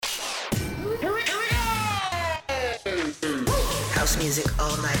house music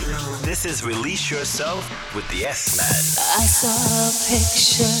all night long. This is Release Yourself with the S-Man. I saw a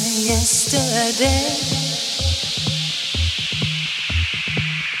picture yesterday.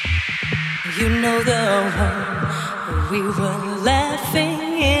 You know the one we were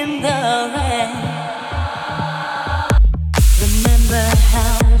laughing in the rain. Remember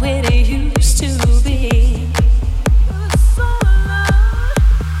how it used to be.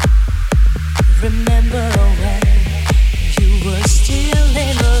 Remember when you were still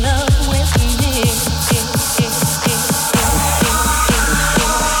in love with me.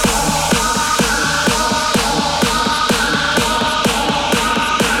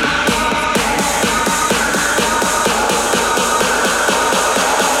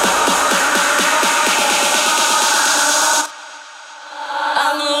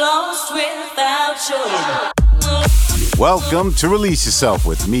 I'm lost without you. Welcome to Release Yourself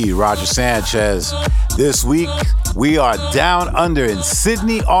with me, Roger Sanchez. This week, we are down under in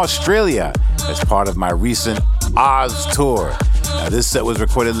Sydney, Australia, as part of my recent Oz tour. Now, this set was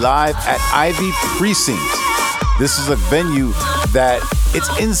recorded live at Ivy Precinct. This is a venue that it's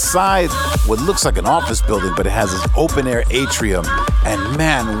inside what looks like an office building, but it has this open-air atrium. And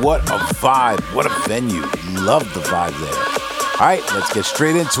man, what a vibe, what a venue. Love the vibe there. All right, let's get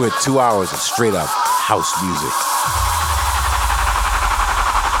straight into it. 2 hours of straight-up house music.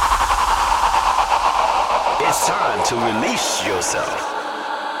 It's time to release yourself.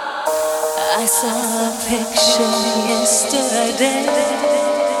 I saw a picture yesterday.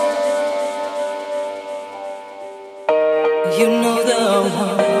 You know the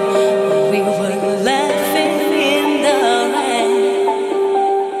one we were laughing in the rain.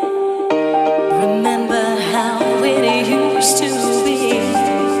 Remember how it used to be.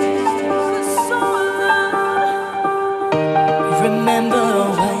 Remember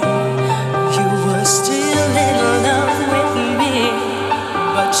when you were still in love with me,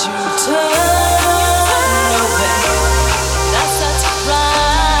 but you turned away. That's such a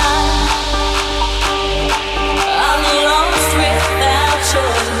crime. I'm lost without you.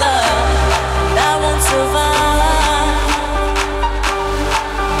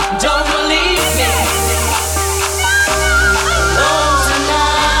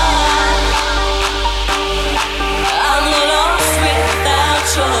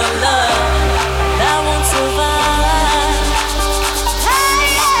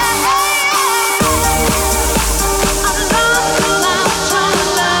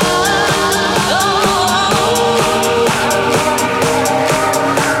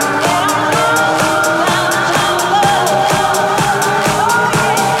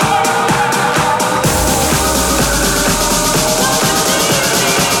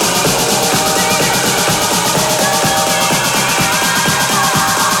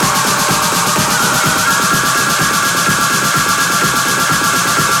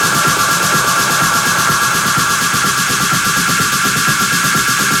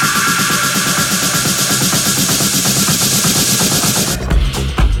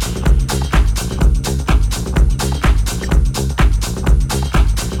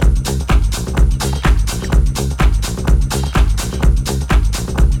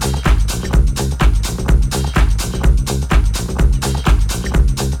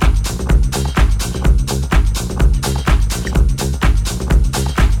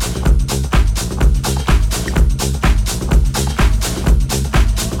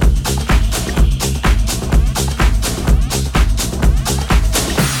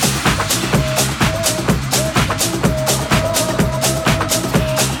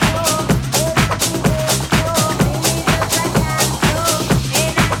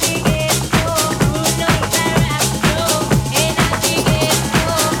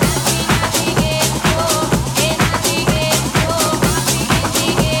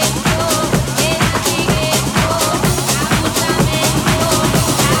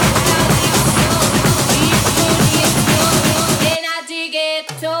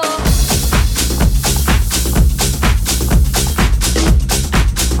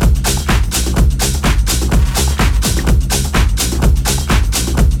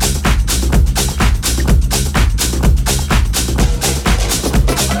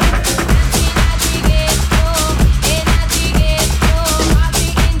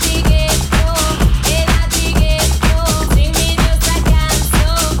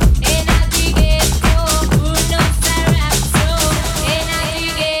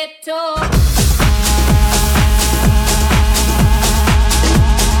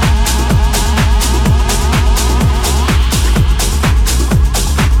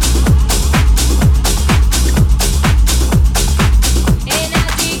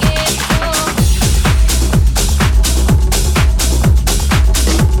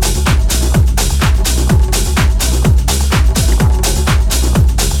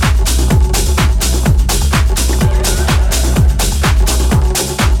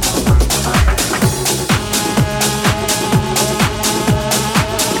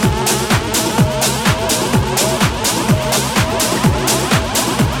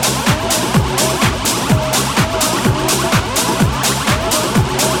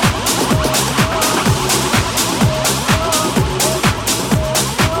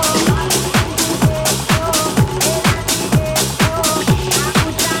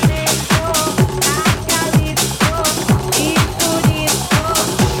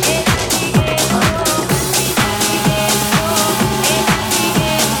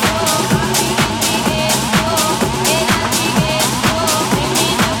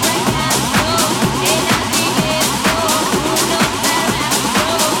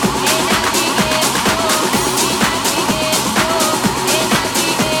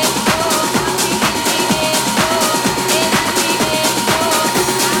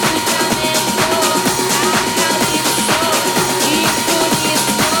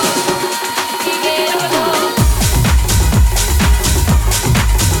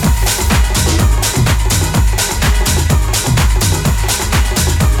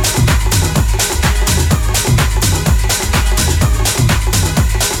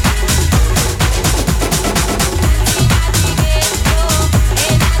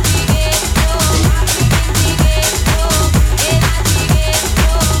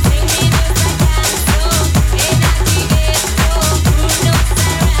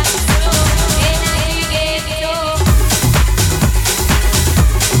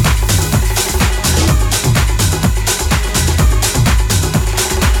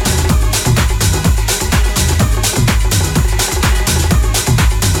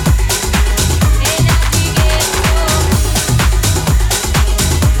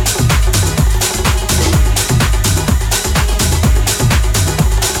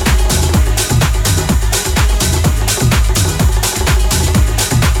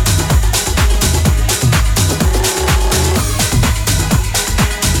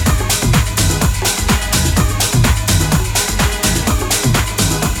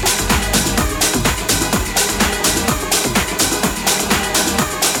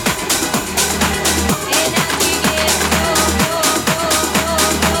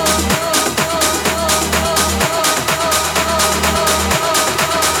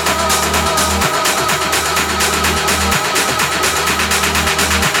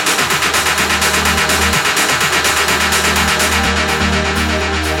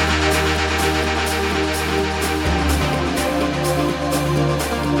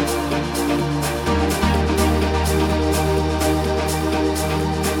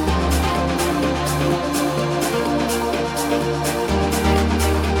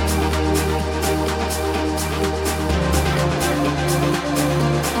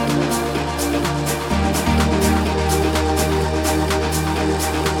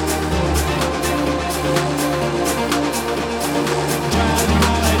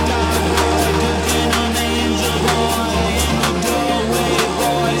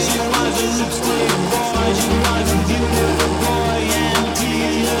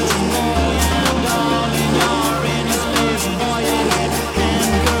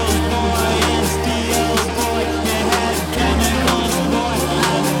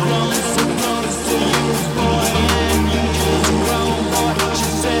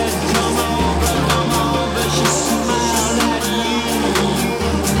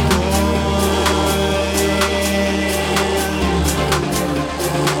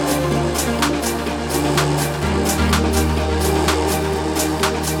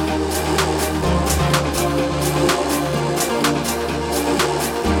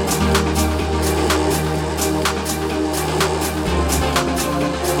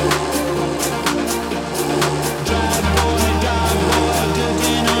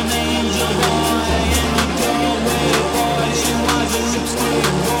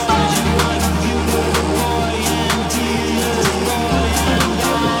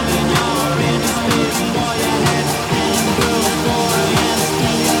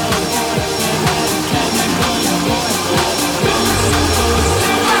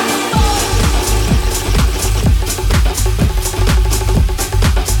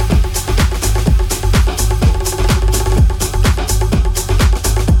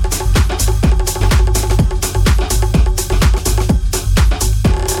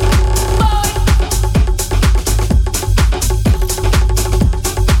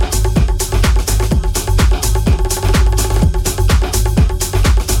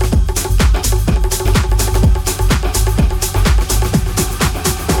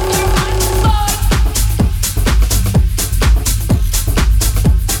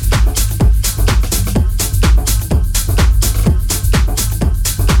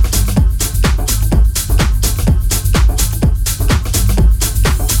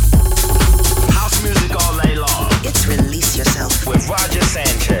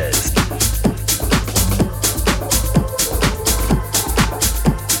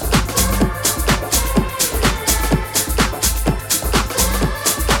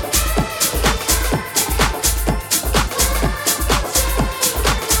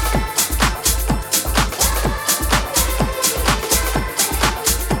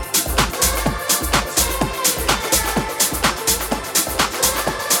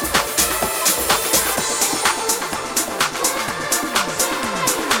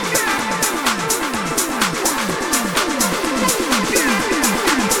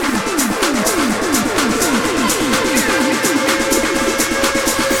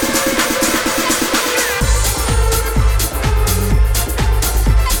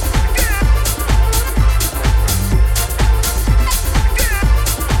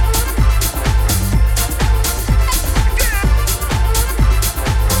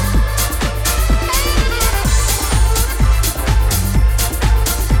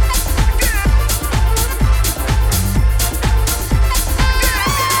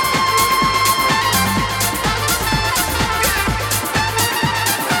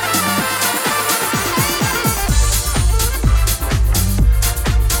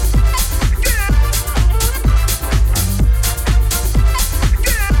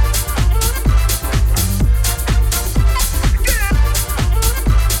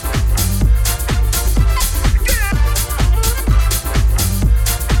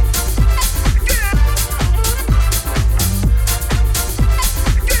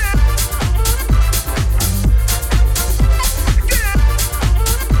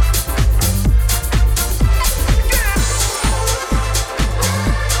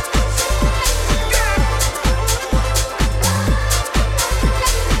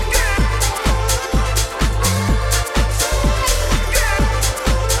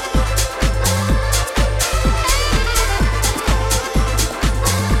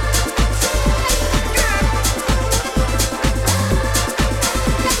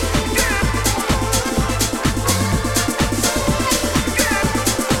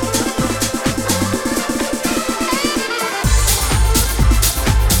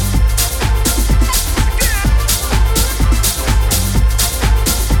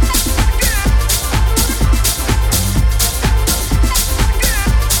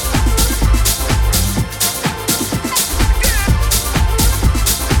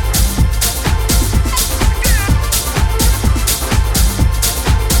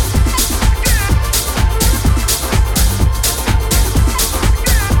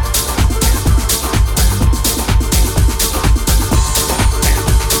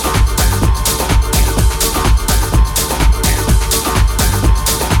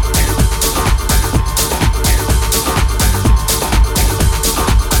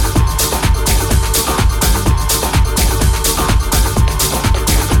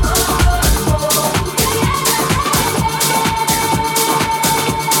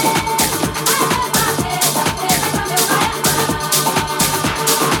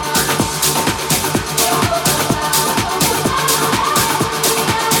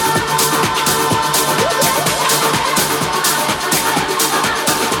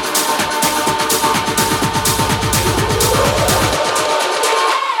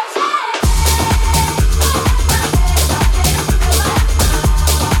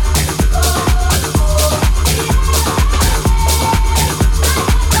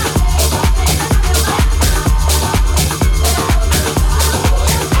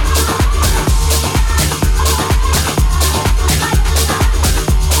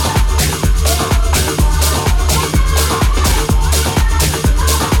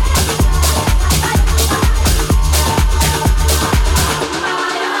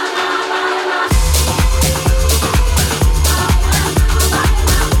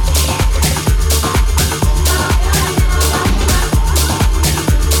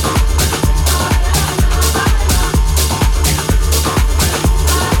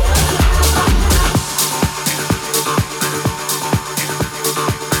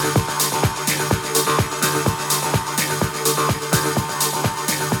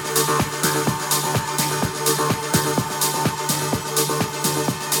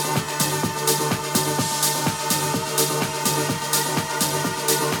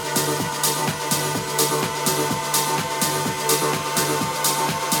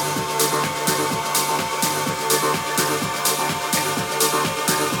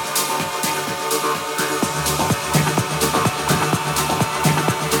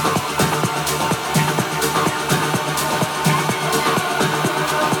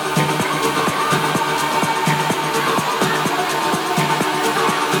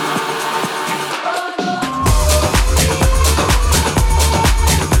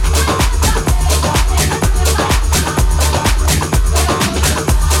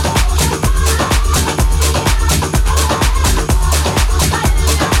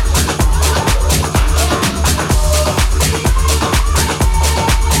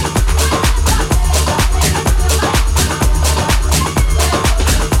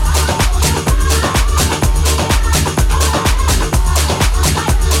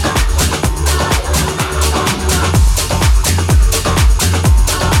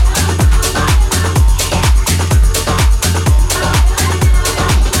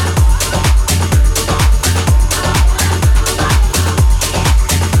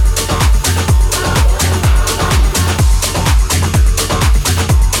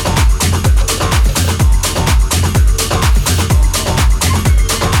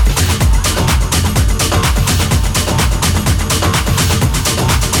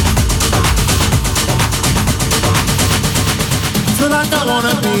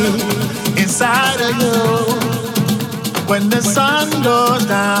 wanna be inside of you when the sun goes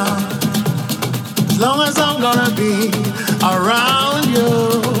down. As long as I'm gonna be around you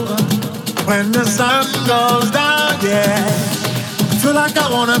when the sun goes down, yeah. Feel like I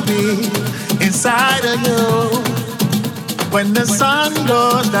wanna be inside of you when the sun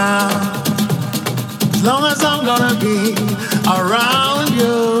goes down. As long as I'm gonna be around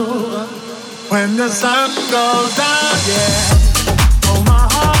you when the sun goes down, yeah. Oh my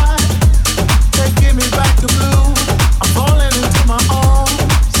heart, they give me back the blue. I'm falling into my own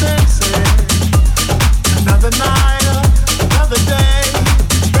senses. Another night, another day.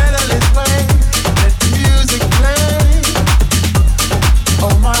 It's better this way. Let the music play.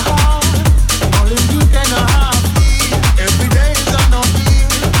 Oh my heart, only you can know how I feel. Every day is on no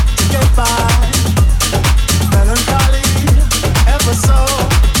feel to get by. Melancholy, ever so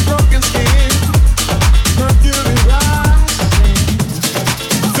broken skin. Mercury rising.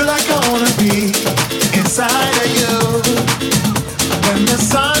 Feel like I wanna be inside of you when the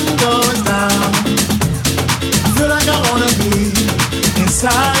sun goes down. I feel like I wanna be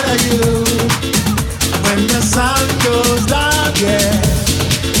inside of you when the sun goes down, yeah.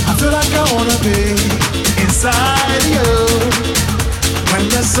 I feel like I wanna be inside you when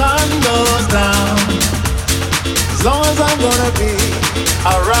the sun goes down. As long as I'm gonna be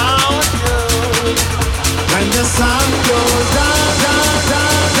around you when the sun goes down, down,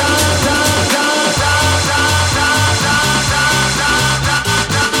 down, down, down, down, down, down, down,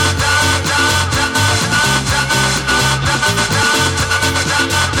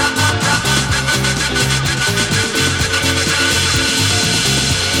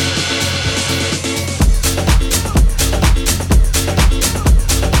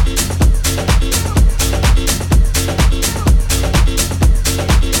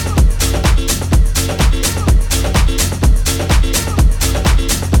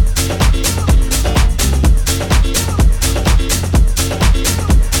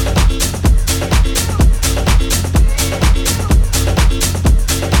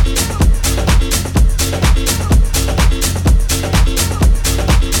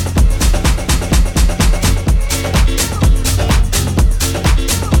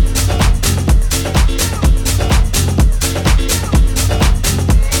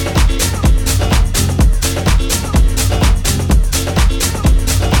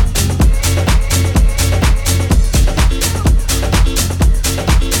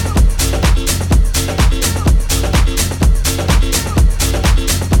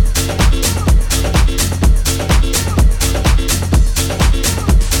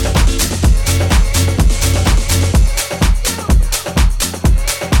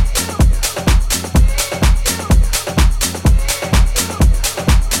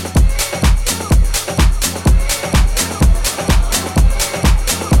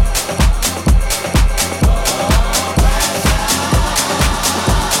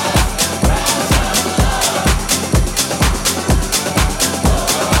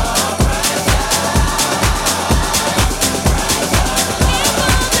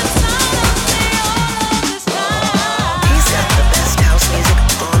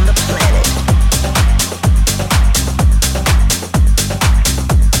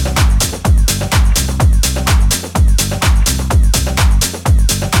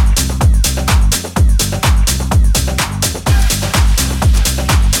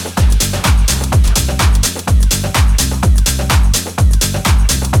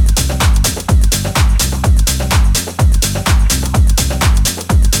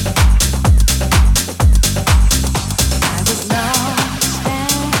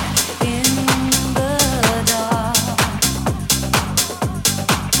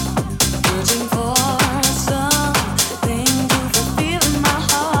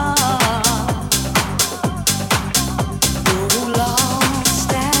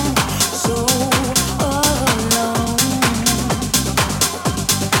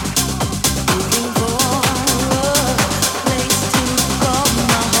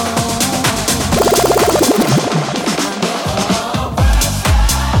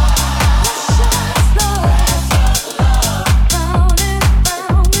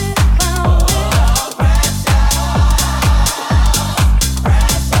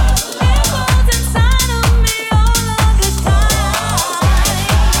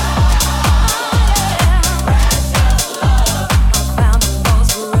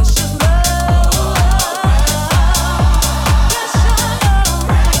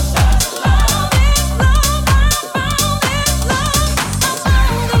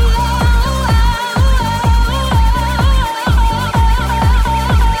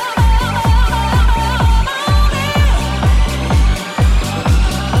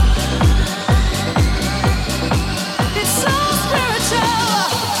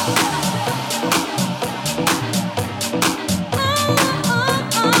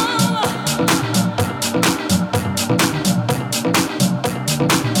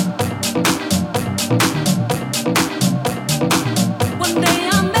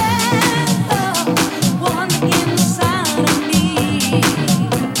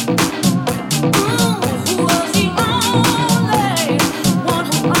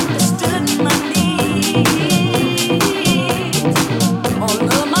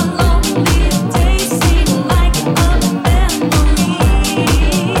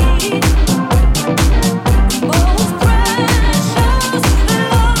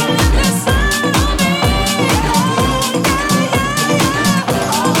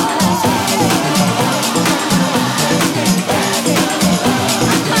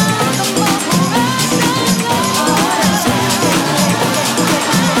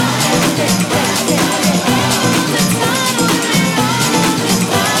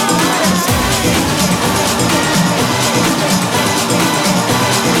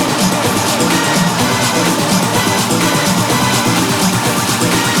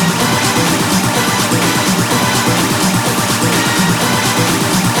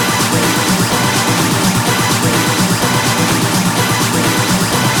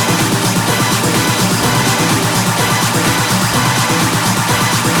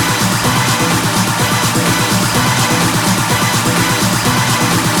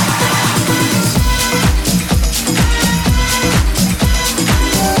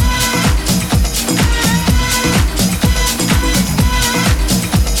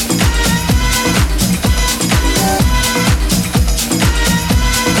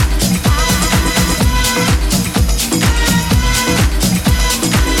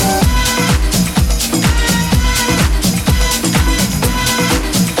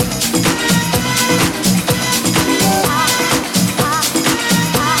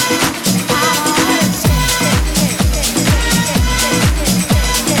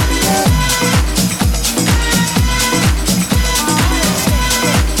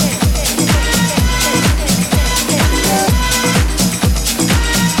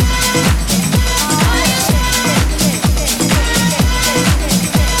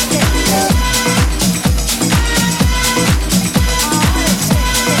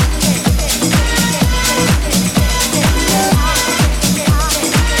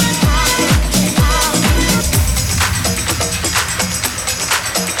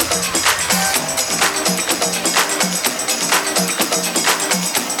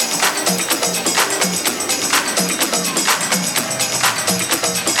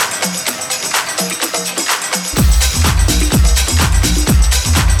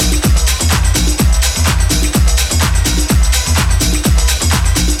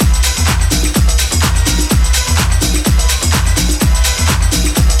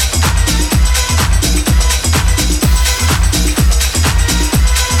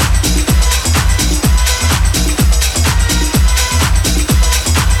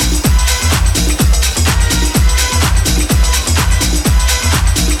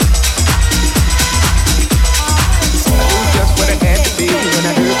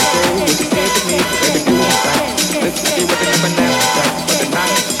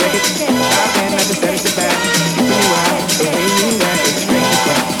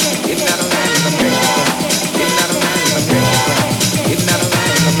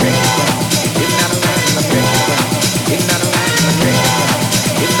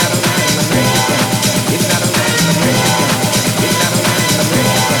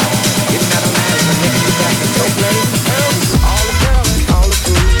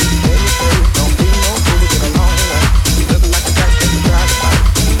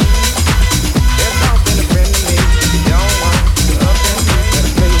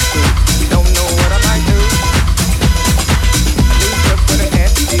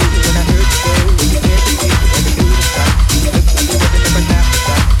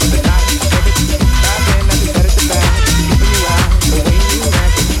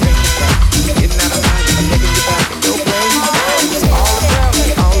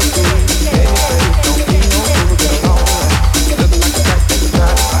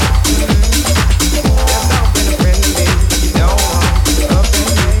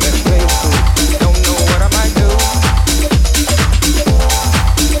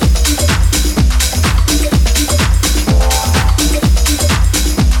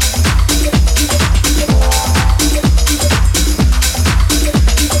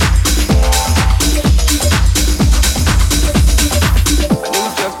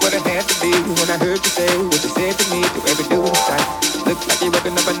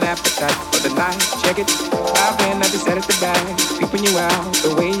 night, check it. I've been at the set at the back, peeping you out,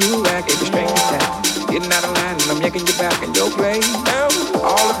 the way you act, every string attack. Getting out of line and I'm yanking you back in your place.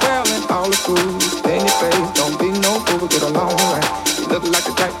 All the bell and all the cool, stay in your face. Don't be no fool, get along right. You look like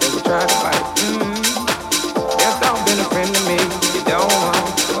the type that would try to fight. Yes, I've been a friend to me. You don't want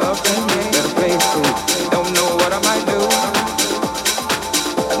to up and me, better play it cool. Don't know what I might do.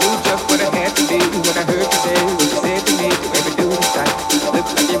 I knew just what it had to be. What I heard you say, what you said to me, to every dude inside. Look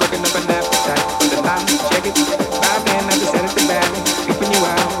like you're working up an appetite for the night. Check it. I've been at the set at the back, keeping you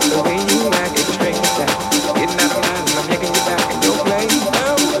out, the way you act, every string attack. Getting out of line and I'm yanking you back in your place.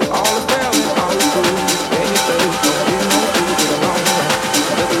 All the bell and all the cool, stay in your place. Don't be no fool, get along right.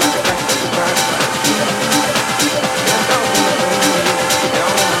 Look like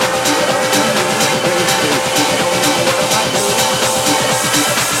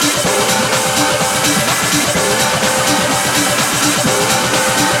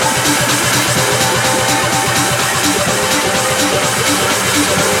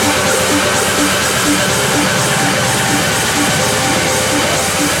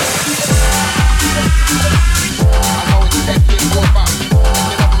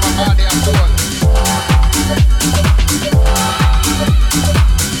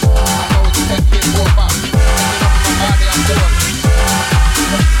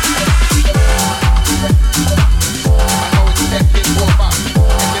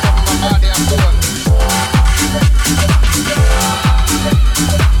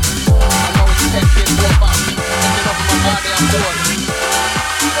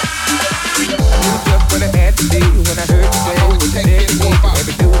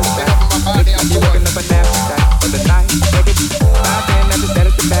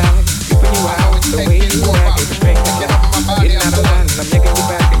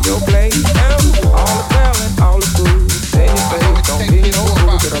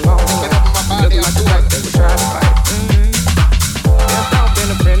a type that would try to fight. Yes, I've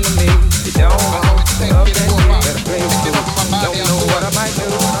been a friend to me. You don't know, play it cool. Don't know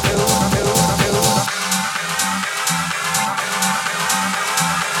what I might do.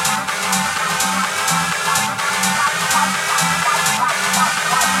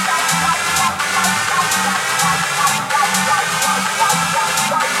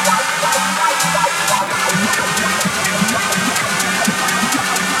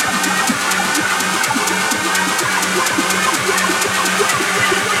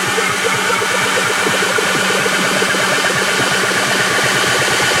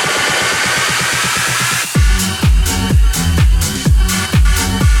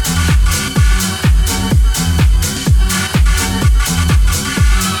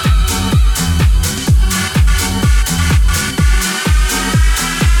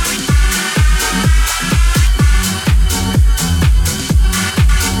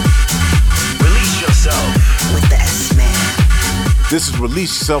 This is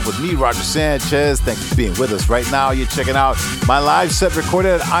Release Yourself with me, Roger Sanchez. Thanks for being with us right now. You're checking out my live set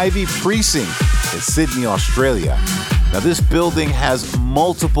recorded at Ivy Precinct in Sydney, Australia. Now, this building has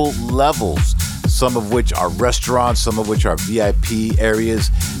multiple levels, some of which are restaurants, some of which are VIP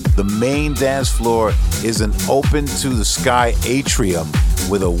areas. The main dance floor is an open-to-the-sky atrium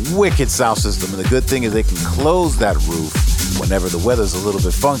with a wicked sound system. And the good thing is they can close that roof whenever the weather's a little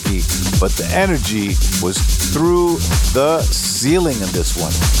bit funky, but the energy was through the ceiling in this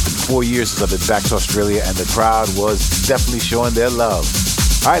one. 4 years since I've been back to Australia, and the crowd was definitely showing their love.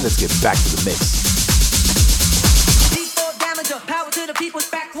 All right, let's get back to the mix. D4 damager, power to the people's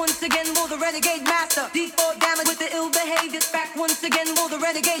back once again, will the renegade master. D4 damage with the ill behavior, back once again, will the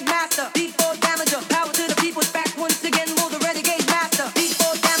renegade master. D4 damager, power to the people's back once again, will the renegade master.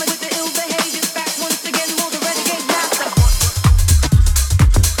 D4 damage with the ill behavior, back once again, will the renegade master.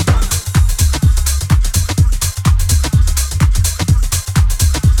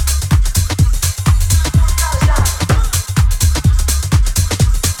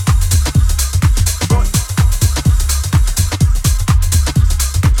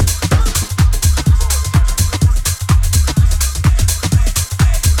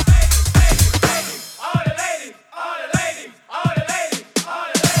 All the ladies,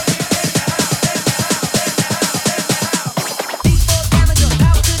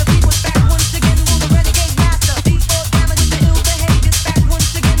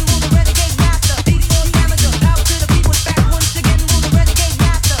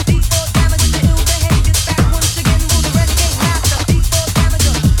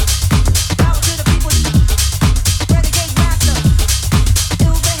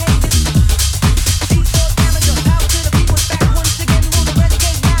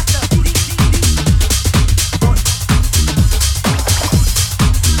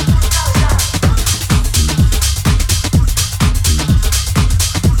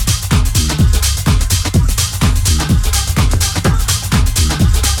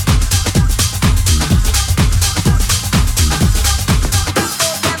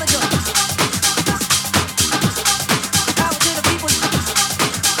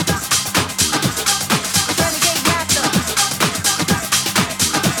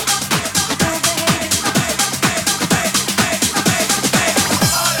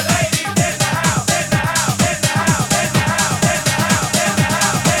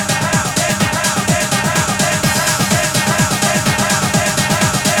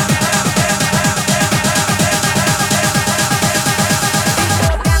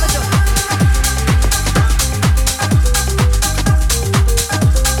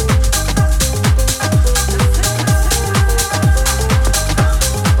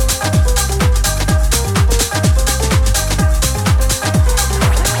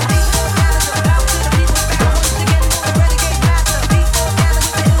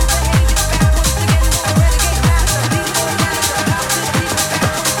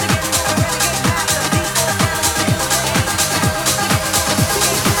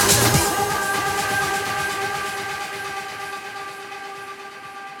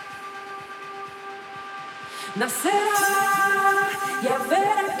 Nacerá, ya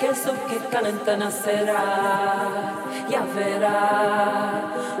verá que el sol que calienta nacerá, ya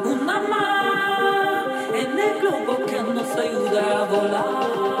verá una mano en el globo que nos ayuda a volar,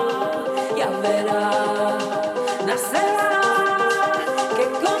 ya verá, nacerá, que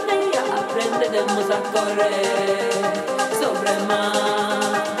con ella aprenderemos a correr sobre el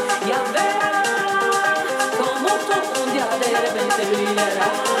mar, ya verá, como todo un día de repente brillará,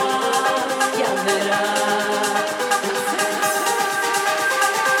 ya verá.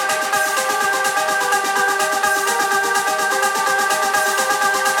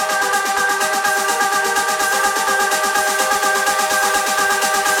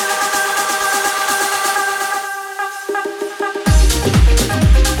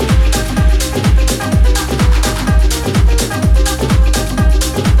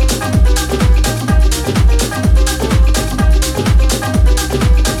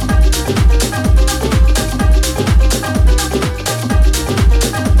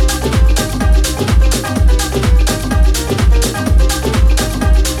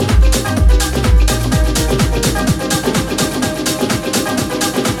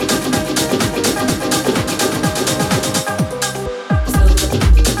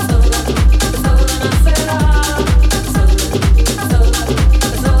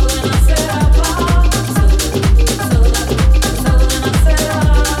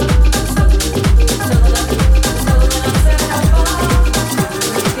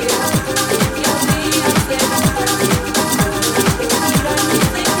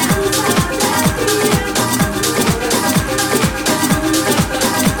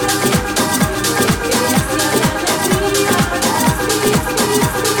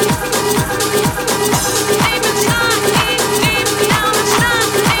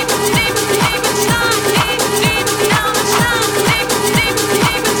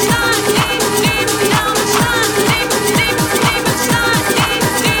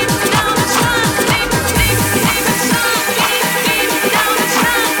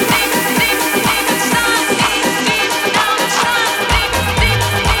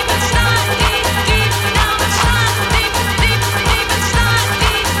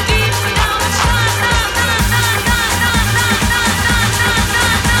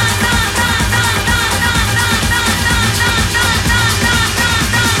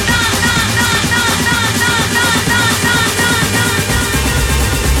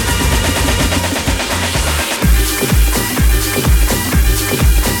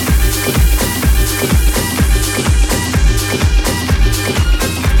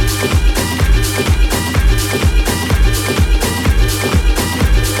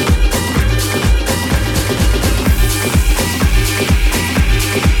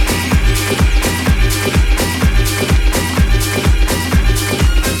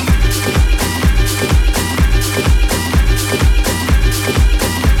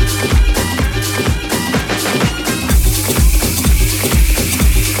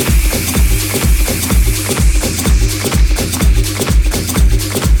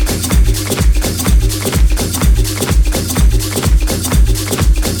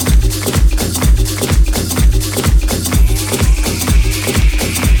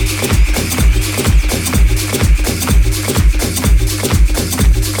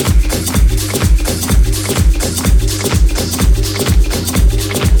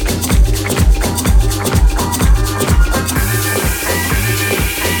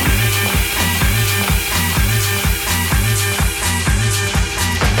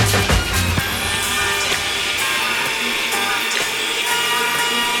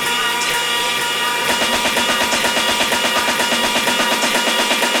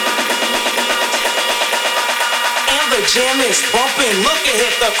 jam is bumping. Look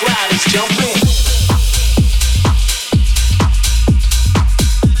ahead, the crowd is jumping.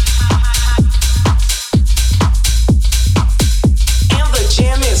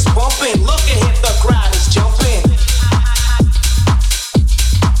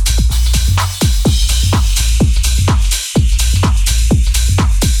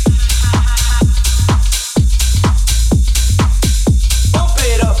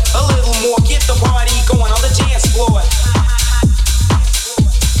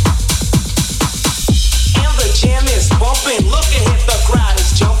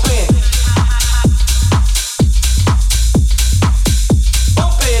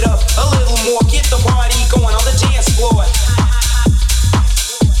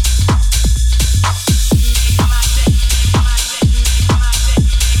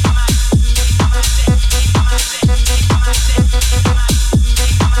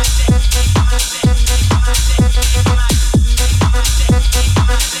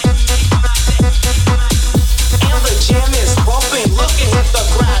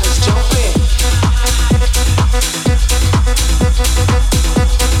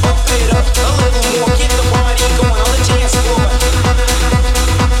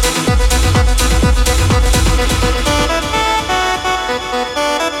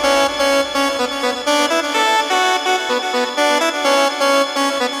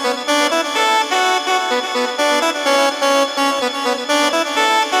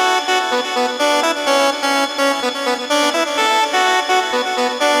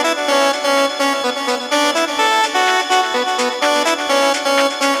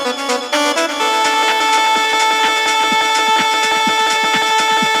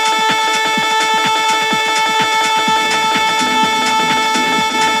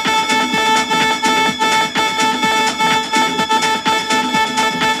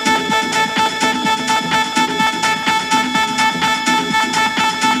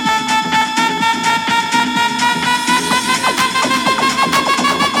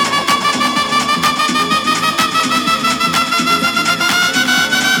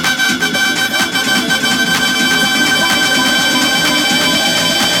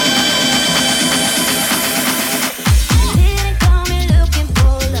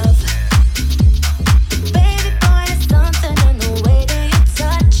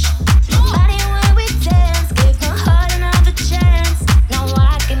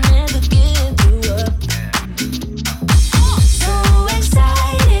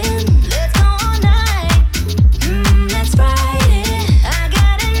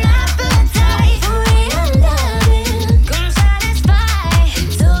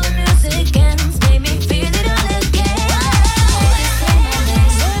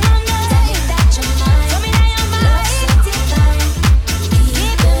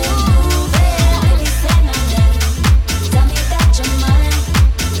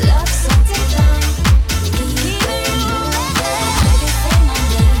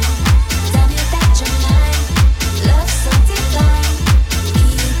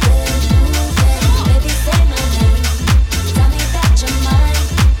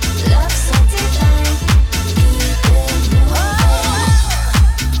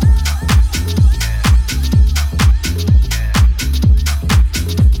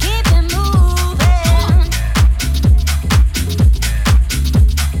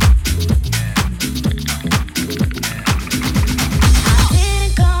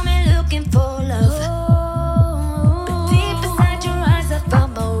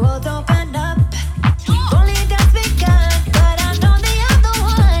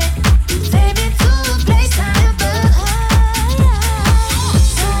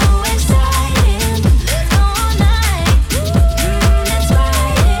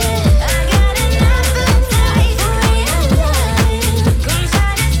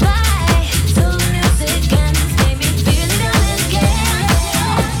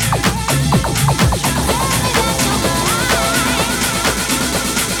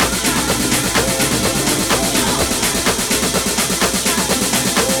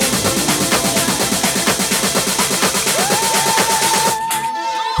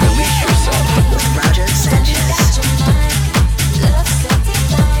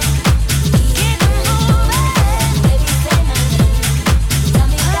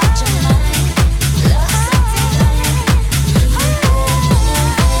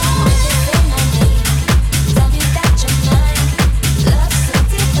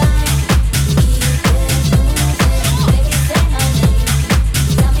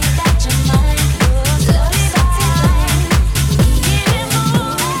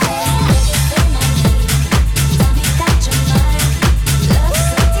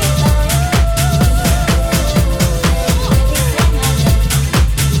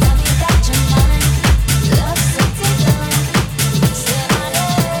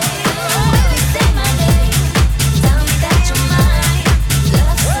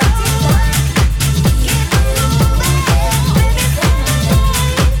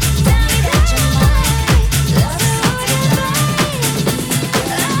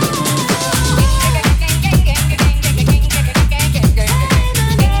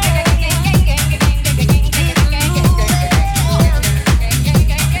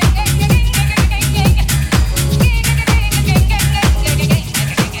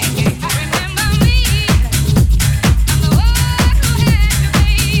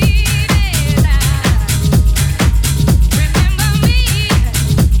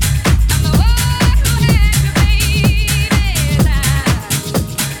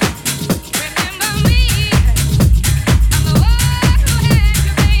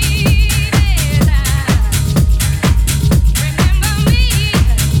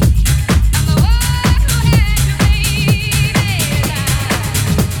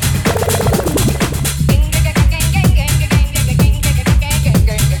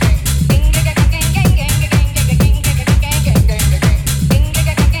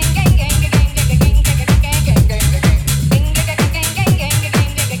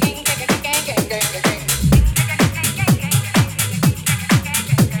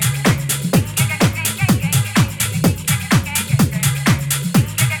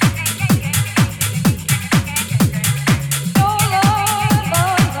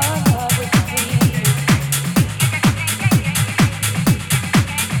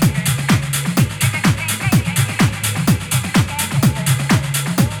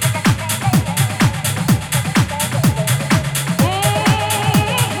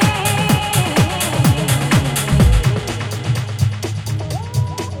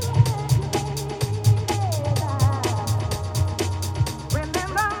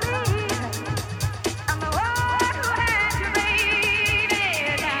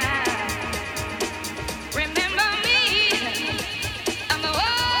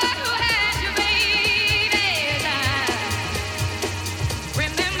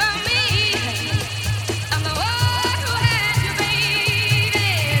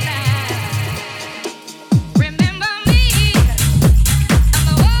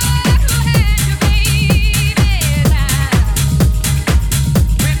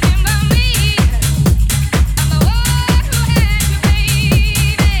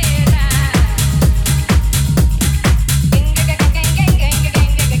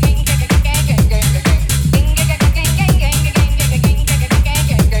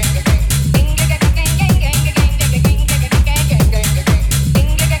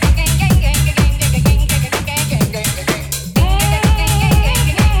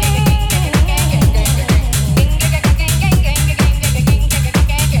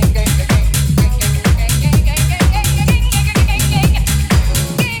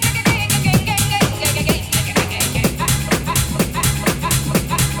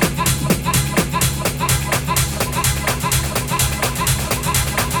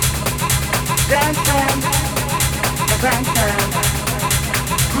 dancing,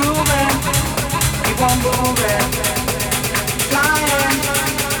 grooving, keep on moving, flying,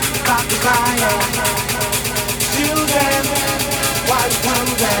 stop the flying, shooting, while you're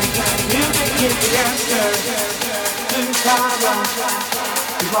cruising. Music is the answer to the problem.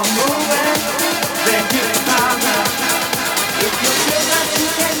 Keep on moving, then keep it coming. If you feel that you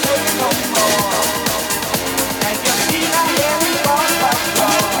can't take it no more, and you feel like everyone but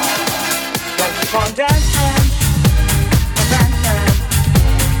more, then keep on dancing,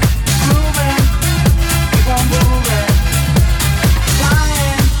 grooving, keep on moving,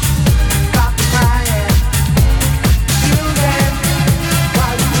 flying, stop the crying, shooting,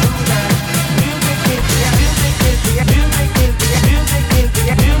 while you're moving. Music is the music is the music is the music is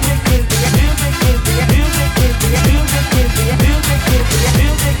the music is the music is the music is the music is the music is the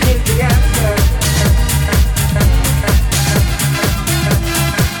music is the answer.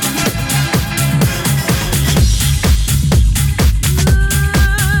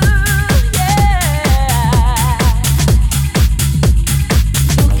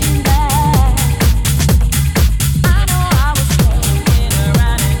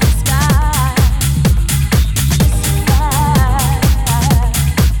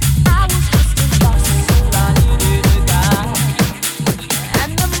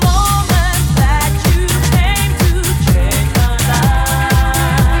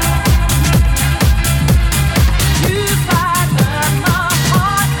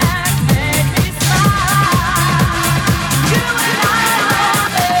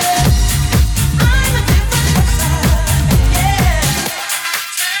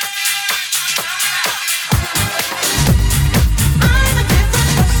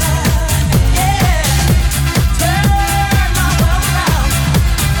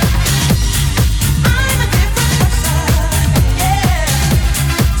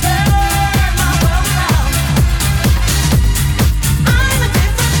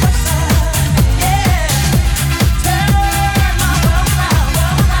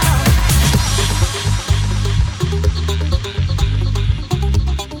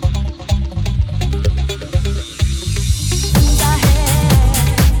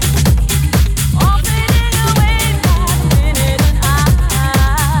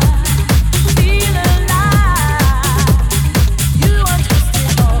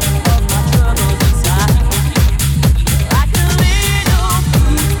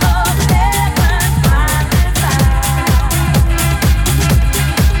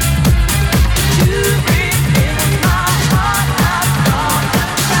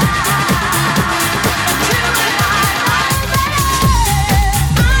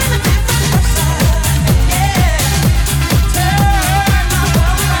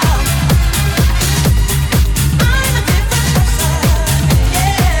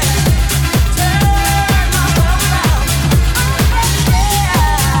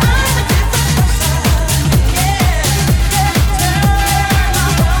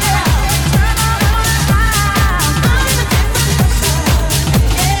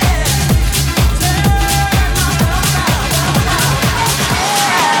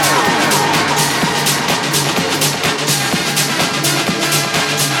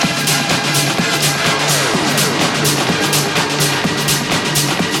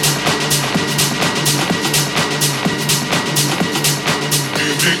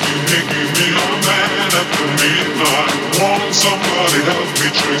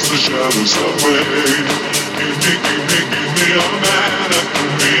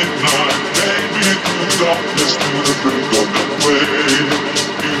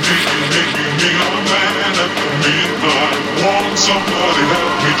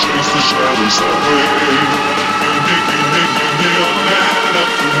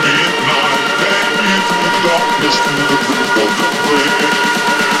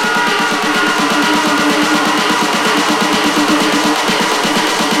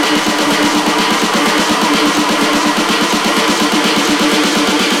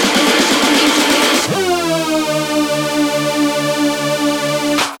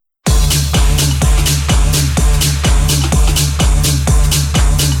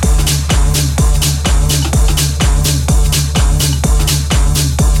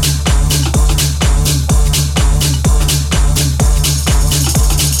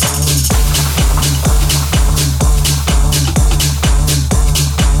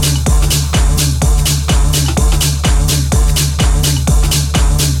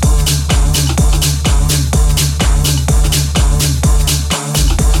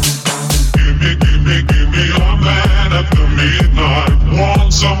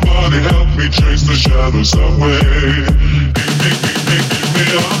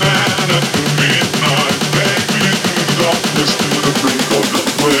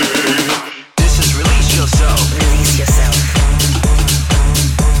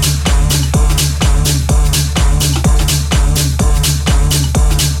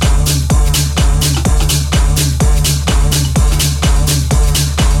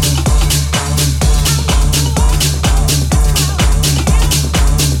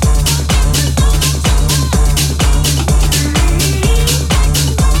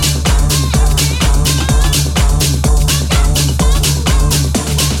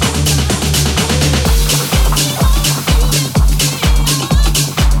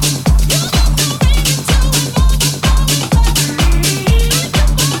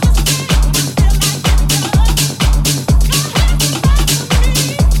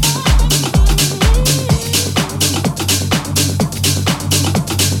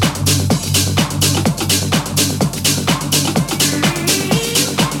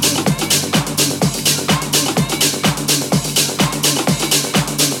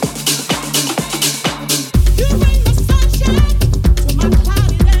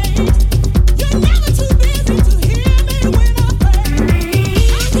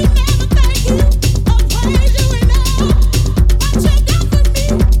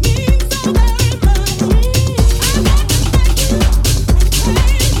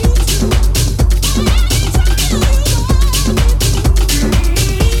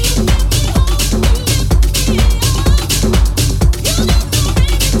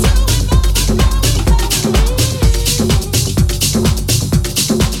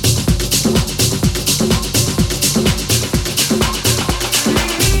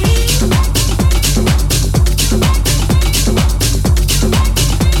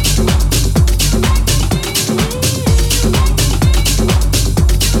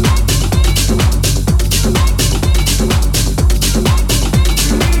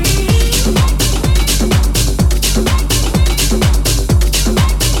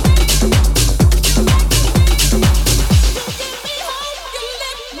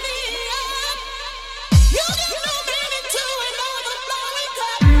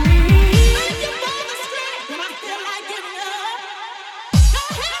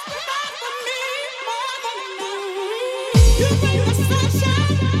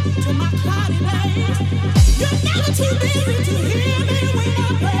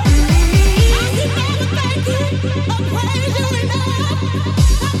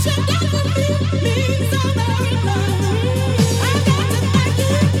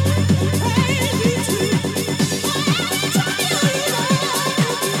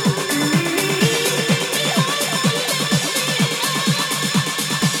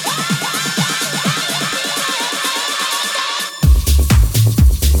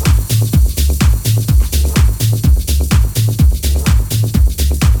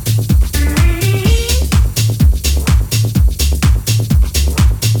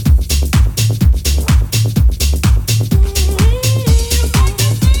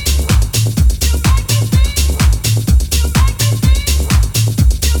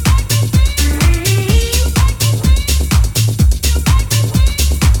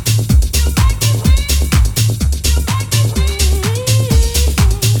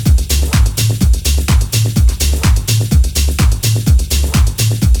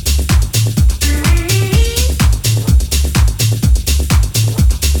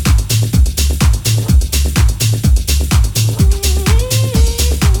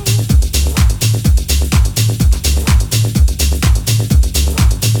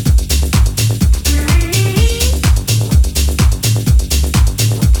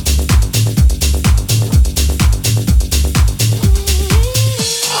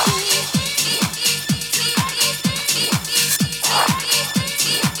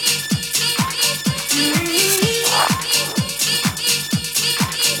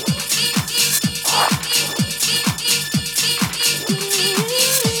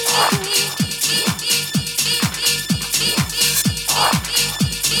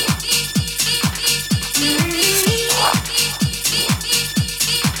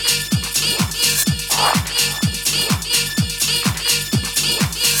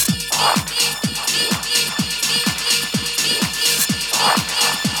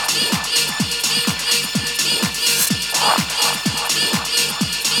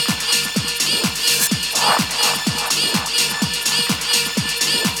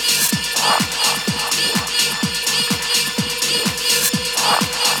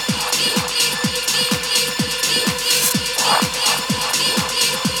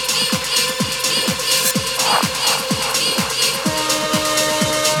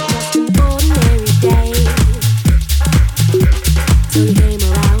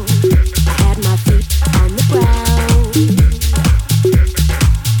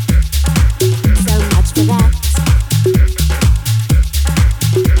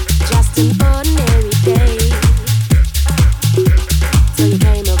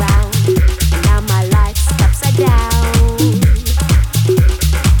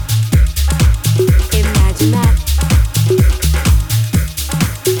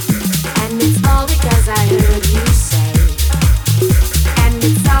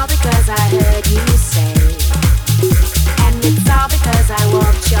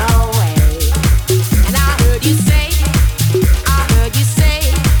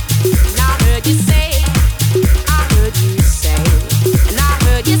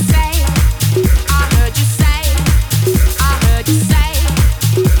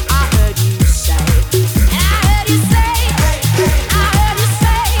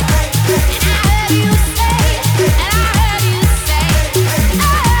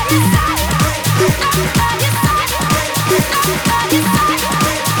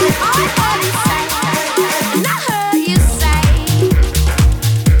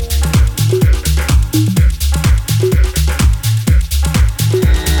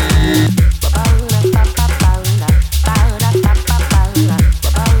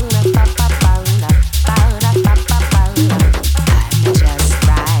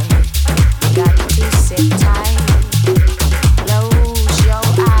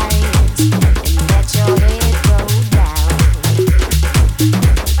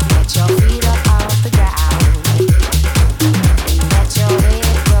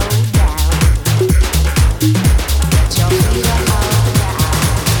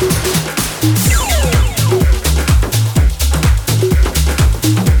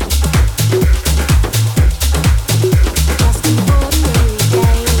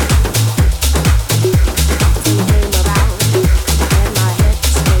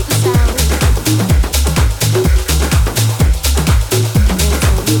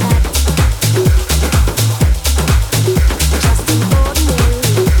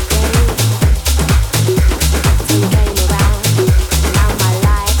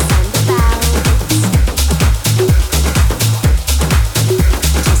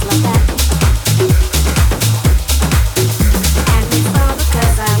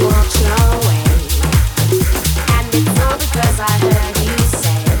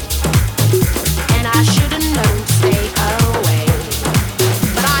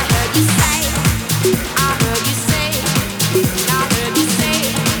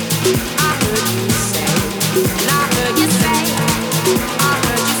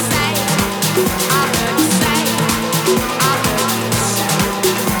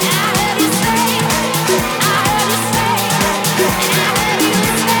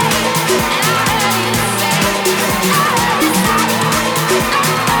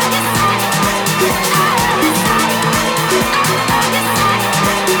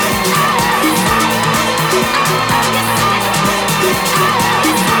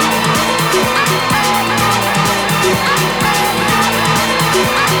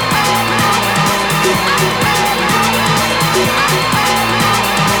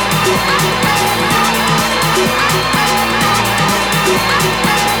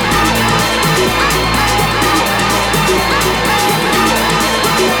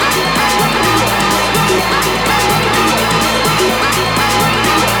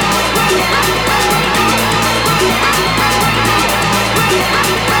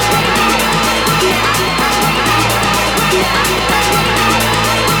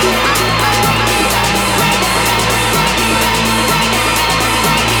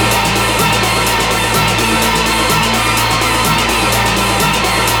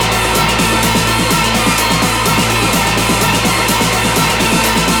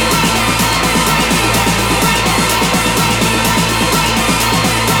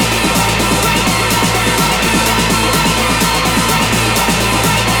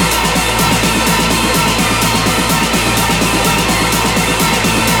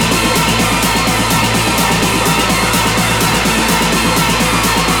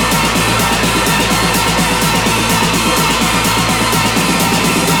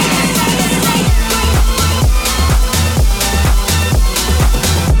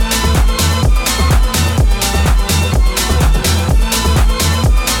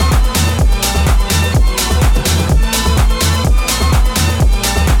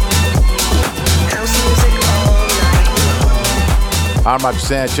 I'm Roger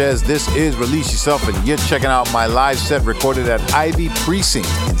Sanchez. This is Release Yourself, and you're checking out my live set recorded at Ivy Precinct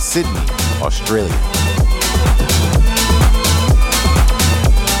in Sydney, Australia.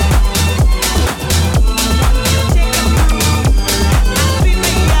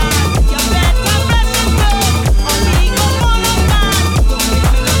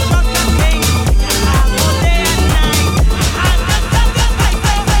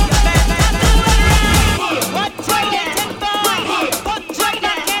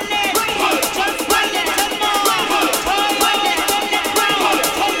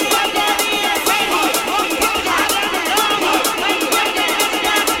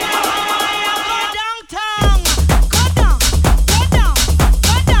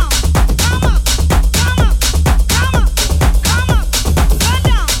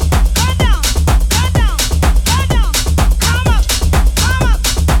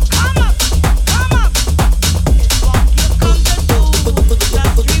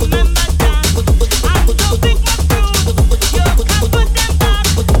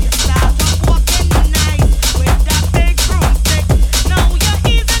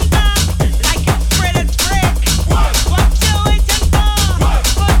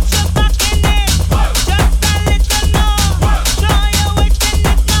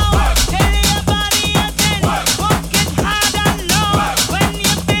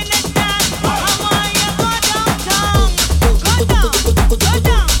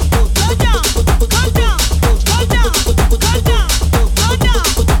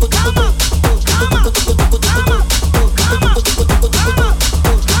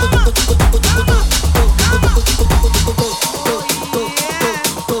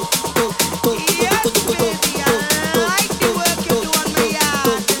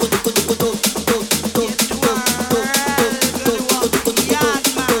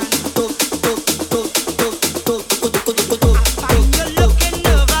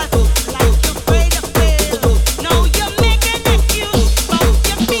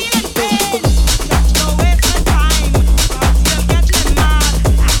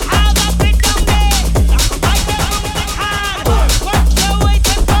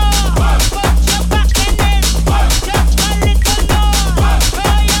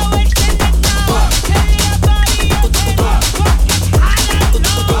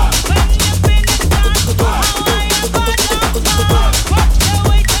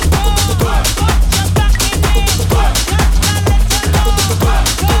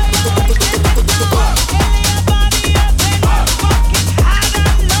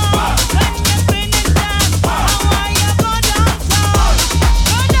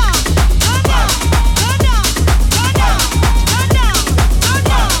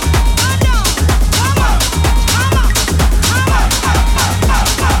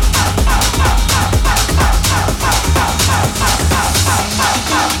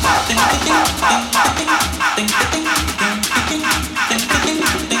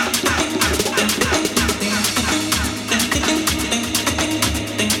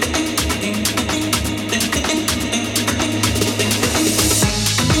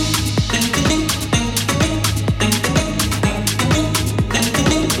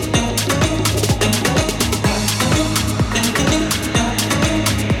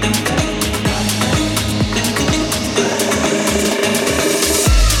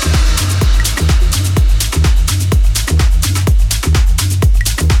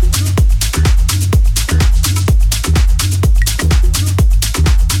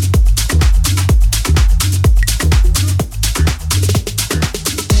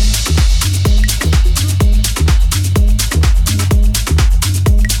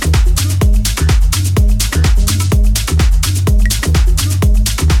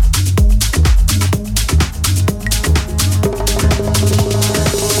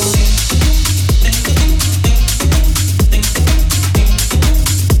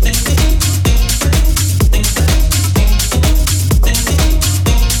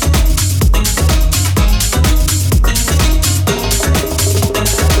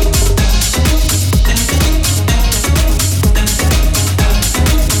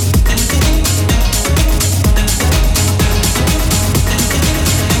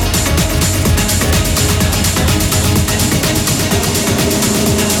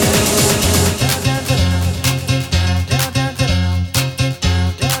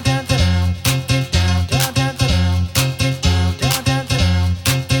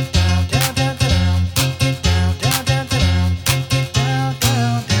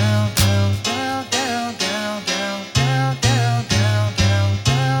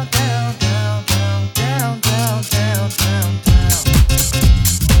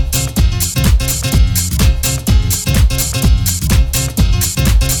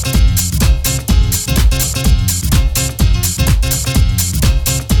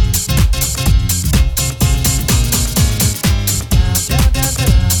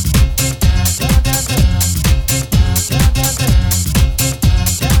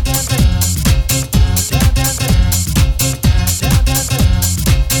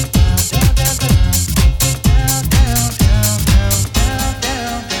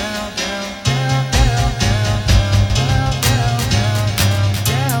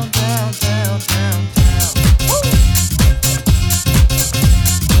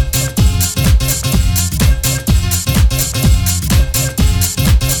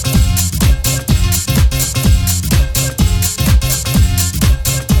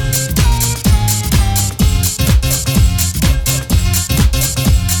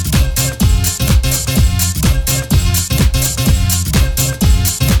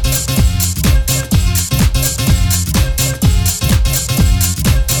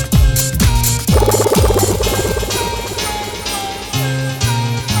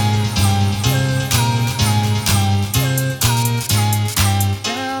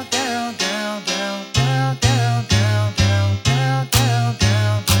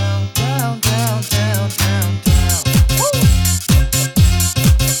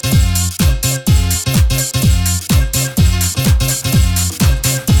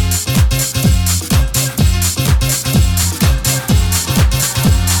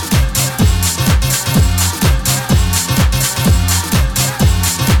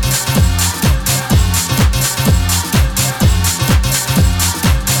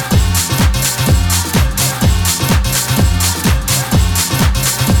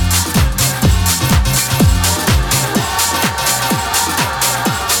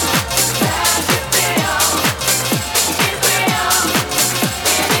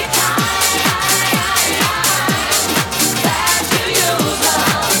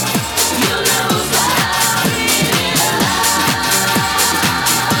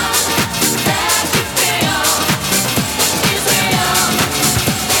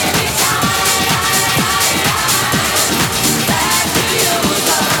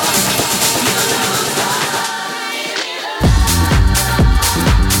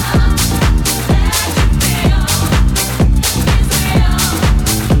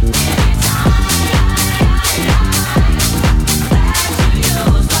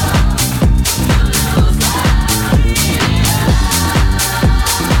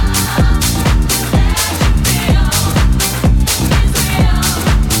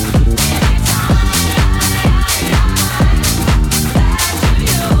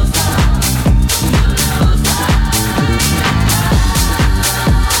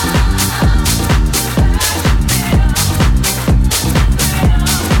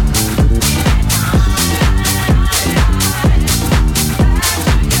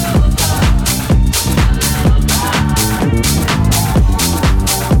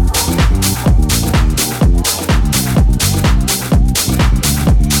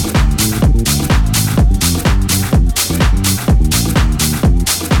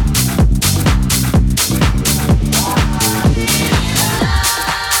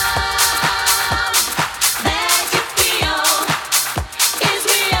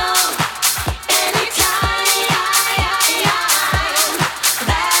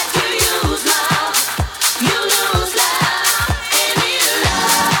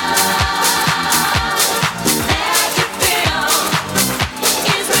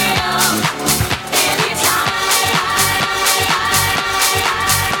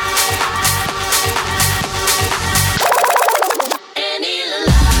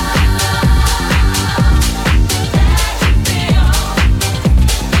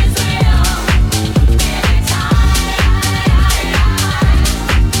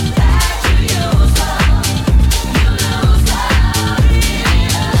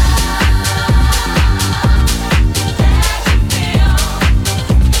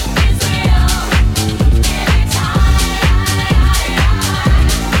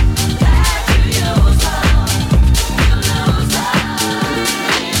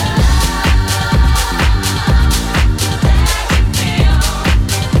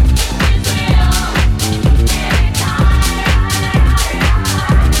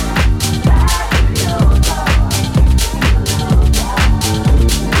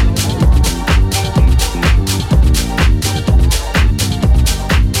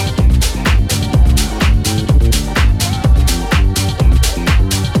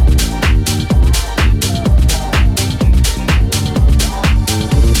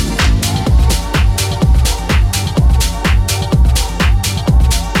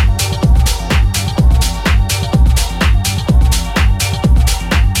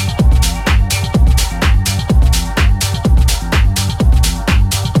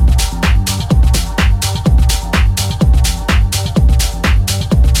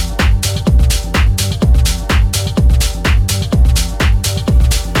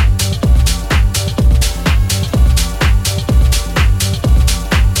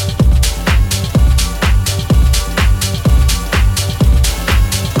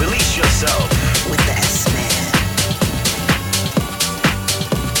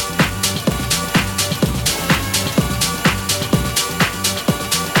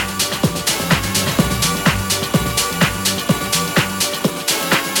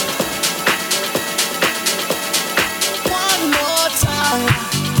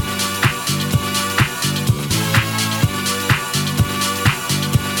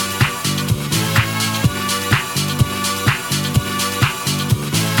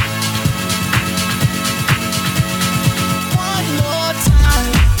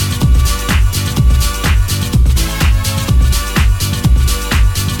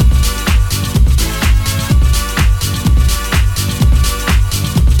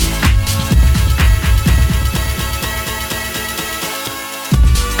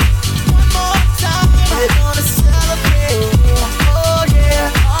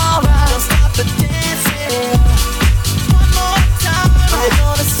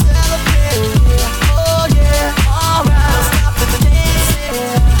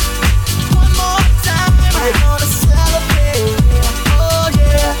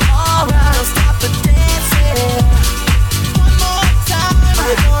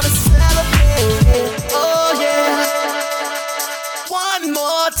 one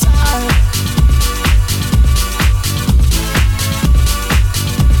more time.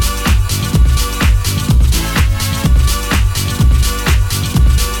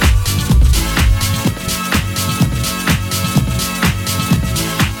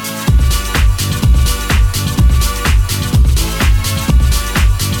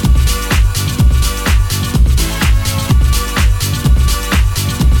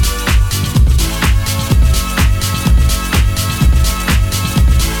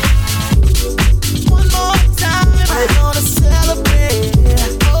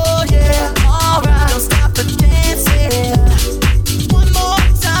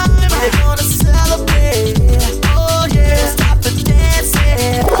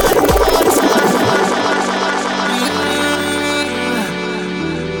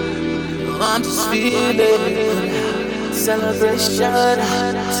 Celebration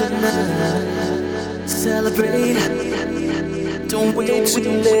tonight. Celebrate. Don't wait too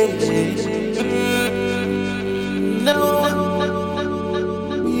late. No,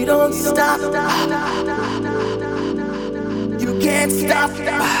 you don't stop. You can't stop.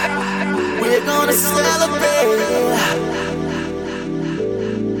 We're gonna celebrate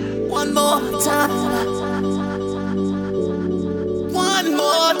one more time. One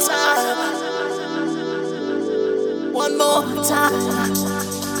more time. One more time,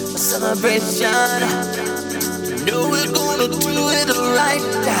 a celebration. Know we're gonna do it right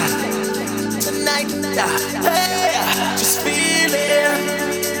tonight. Hey, just feel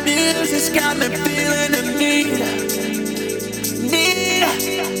it. Music's got me feeling the need.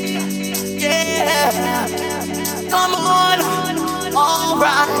 Yeah, come on,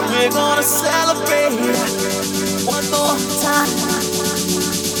 alright. We're gonna celebrate one more time.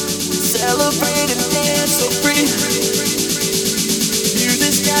 Celebrate and dance so free.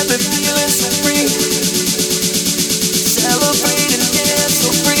 Music's got me feeling so free. Celebrate and dance so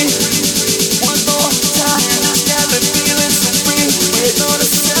free. One more time. Music's got me feeling so free. We're gonna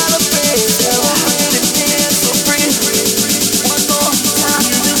celebrate. Celebrate and dance so free. One more time.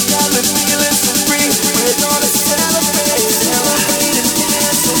 Music's got me feeling so free. We're gonna celebrate. Celebrate and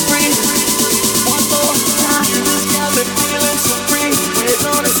dance so free. One more time. Music's got me feeling so free. We're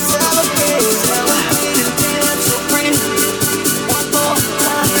gonna celebrate.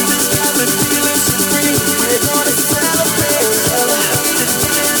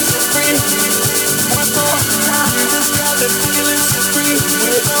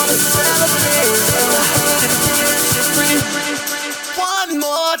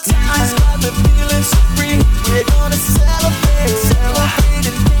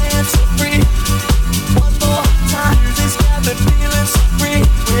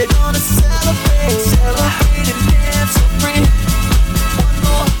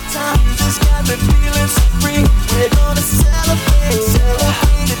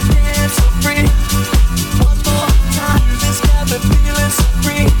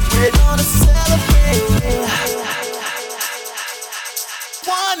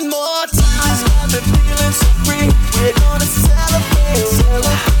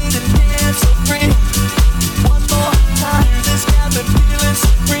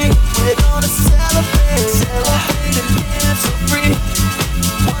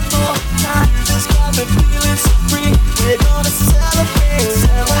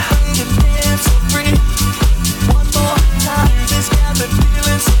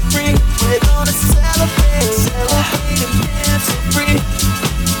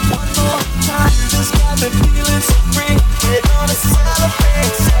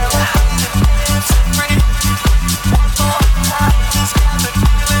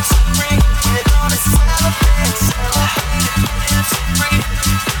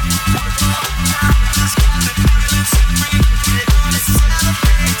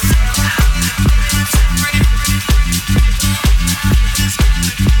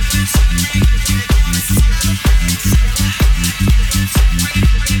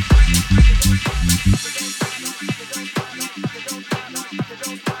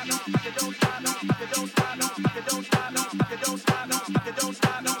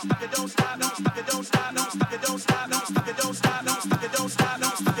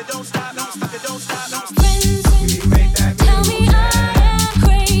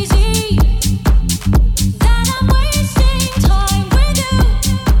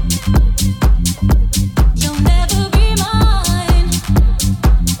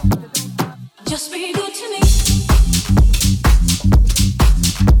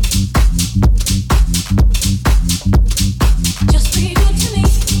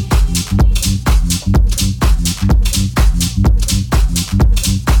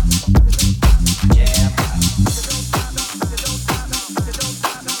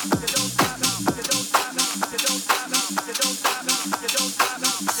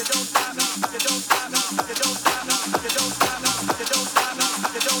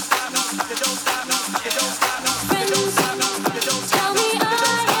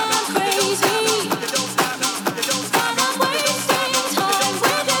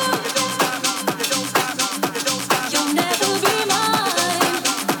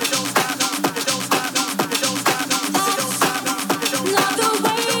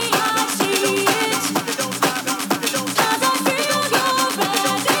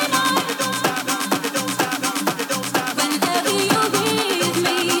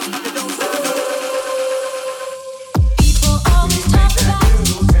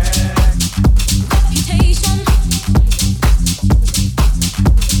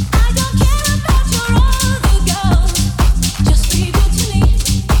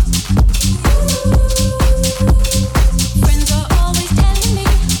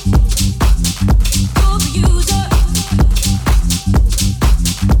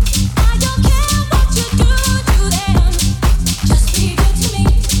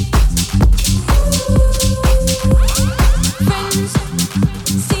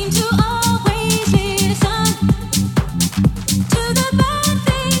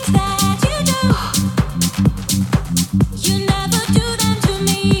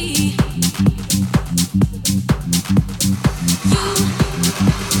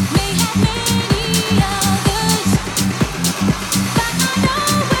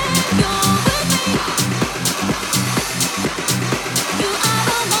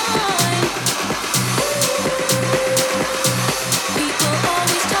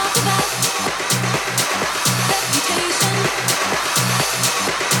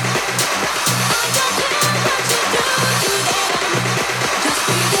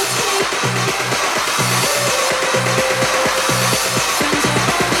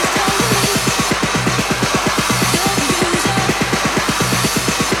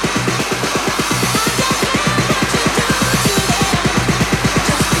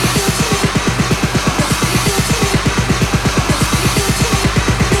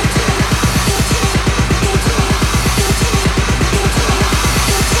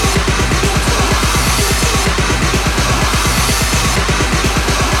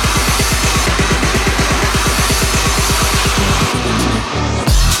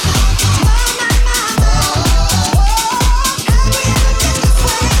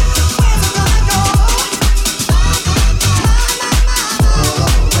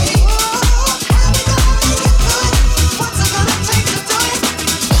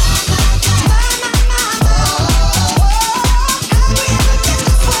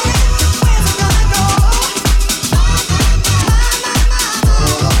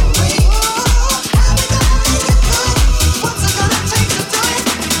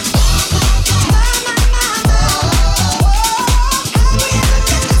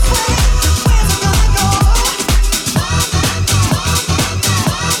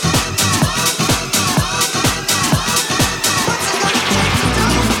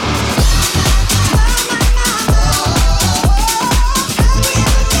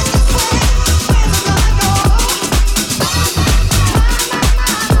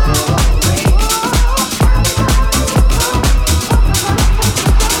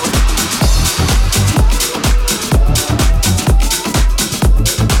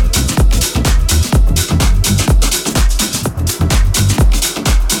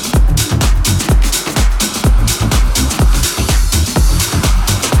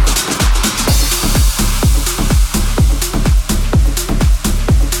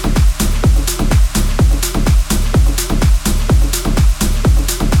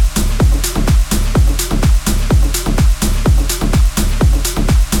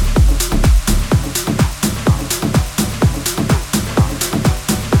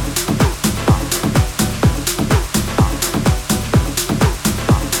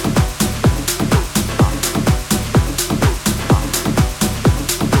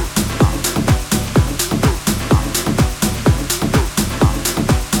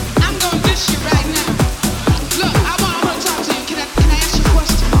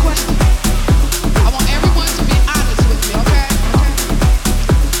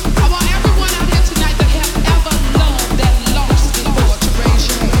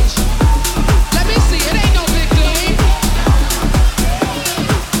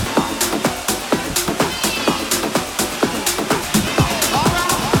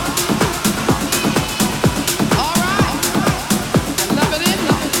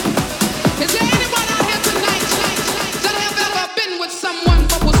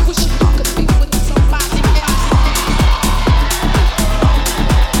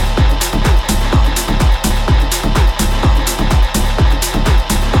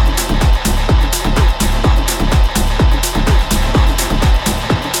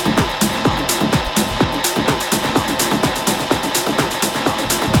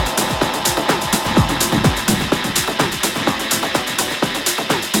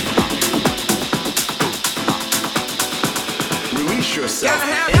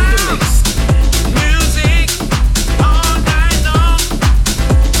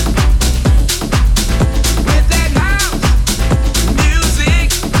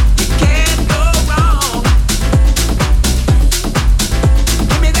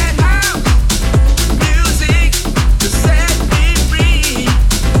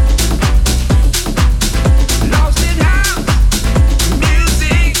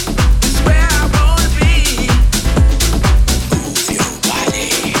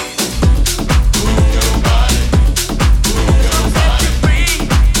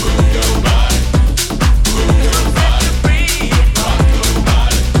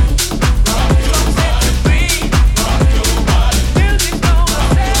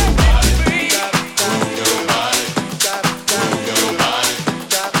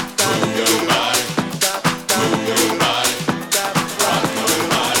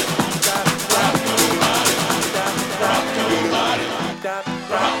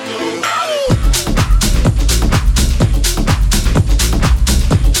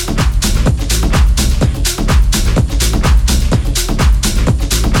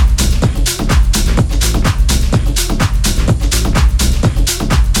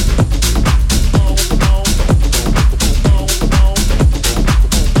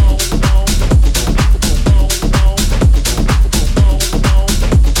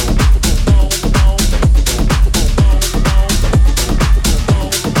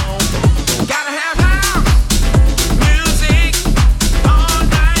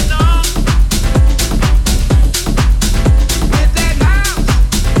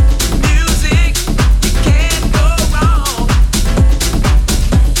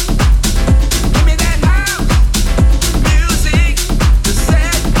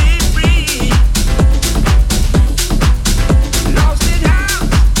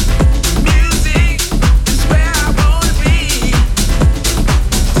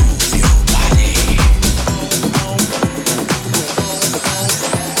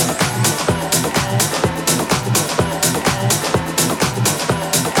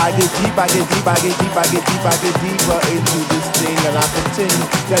 deep, I get deep, I get deep, I get deep, I get deeper into this thing, and I continue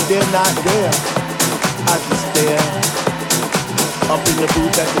that they're not there. I just stare up in the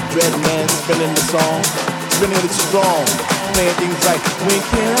booth at the dread man spinning the song, spinning it strong, playing things like when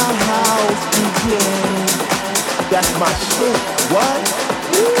can our house begin? That's my shit. What?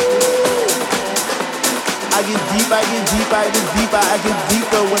 Woo! I get deep, I get deep, I get deeper, I get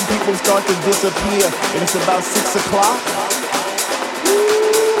deeper when people start to disappear. And it's about 6 o'clock.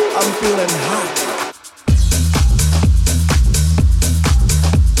 Woo, I'm feeling hot.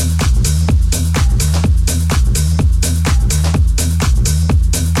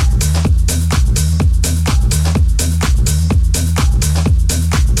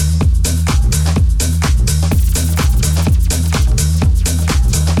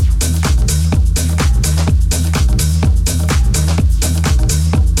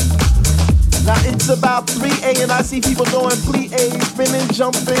 About 3 and I see people doing plie, spinning,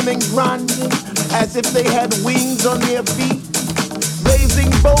 jumping, and grinding as if they had wings on their feet, raising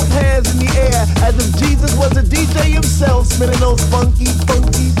both hands in the air as if Jesus was a DJ himself, spinning those funky,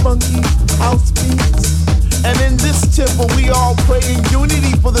 funky, funky house beats. And in this temple we all pray in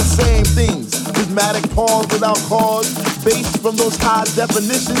unity for the same things. Rhythmic pause without cause, bass from those high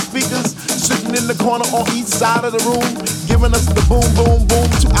definition speakers sitting in the corner on each side of the room, giving us the boom, boom, boom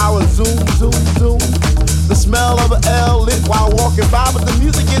to our zoom, zoom, zoom. The smell of an L lit while walking by, but the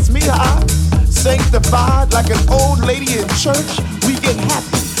music gets me high. Sanctified like an old lady in church, we get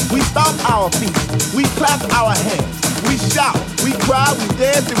happy. We stomp our feet, we clap our hands, we shout, we cry, we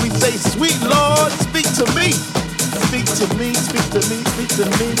dance, and we say, sweet Lord, speak to me. Speak to me, speak to me, speak to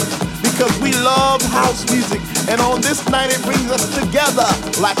me. Because we love house music, and on this night it brings us together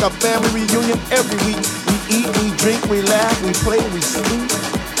like a family reunion every week. We eat, we drink, we laugh, we play, we sleep.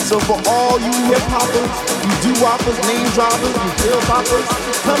 So for all you hip-hoppers, you doo-woppers, name-droppers, you pill-poppers,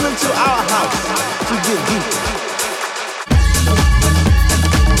 come into our house to get deep.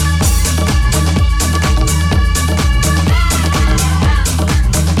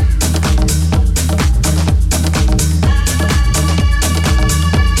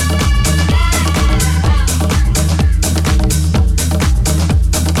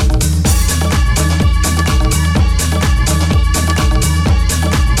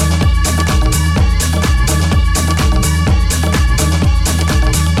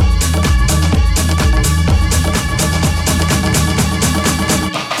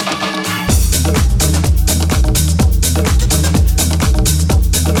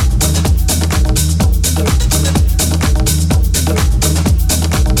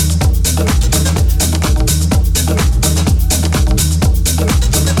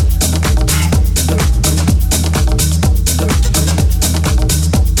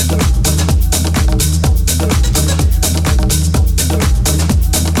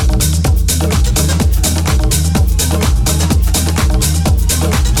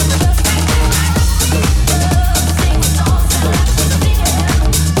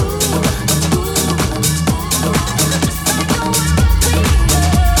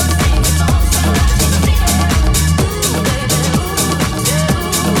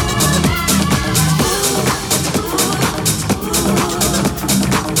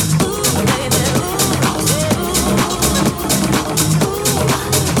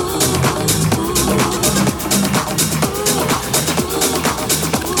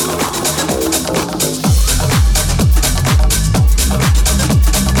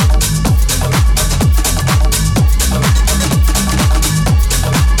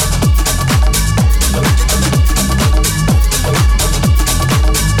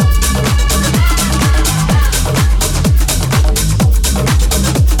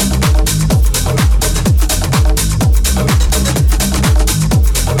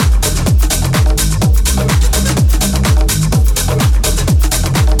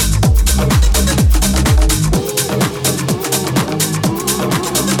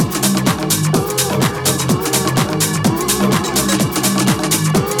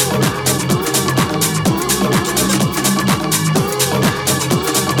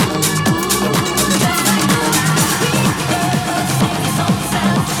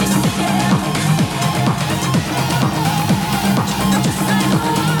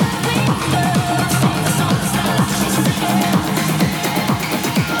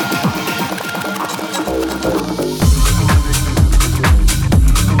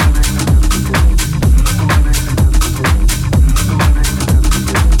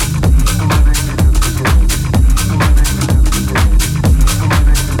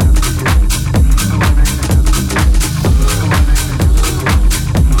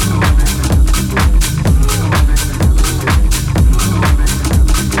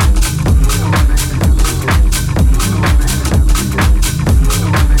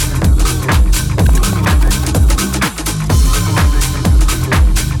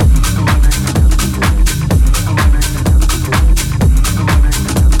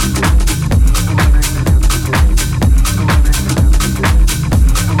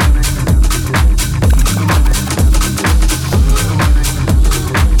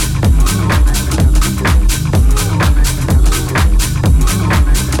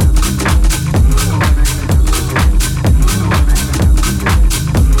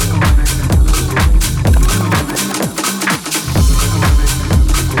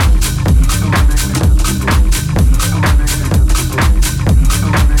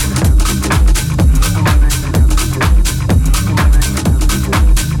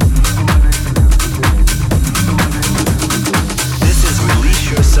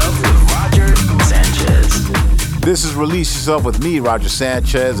 This is Release Yourself with me, Roger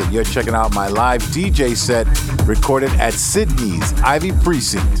Sanchez, and you're checking out my live DJ set recorded at Sydney's Ivy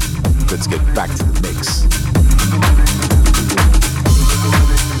Precinct. Let's get back to the mix.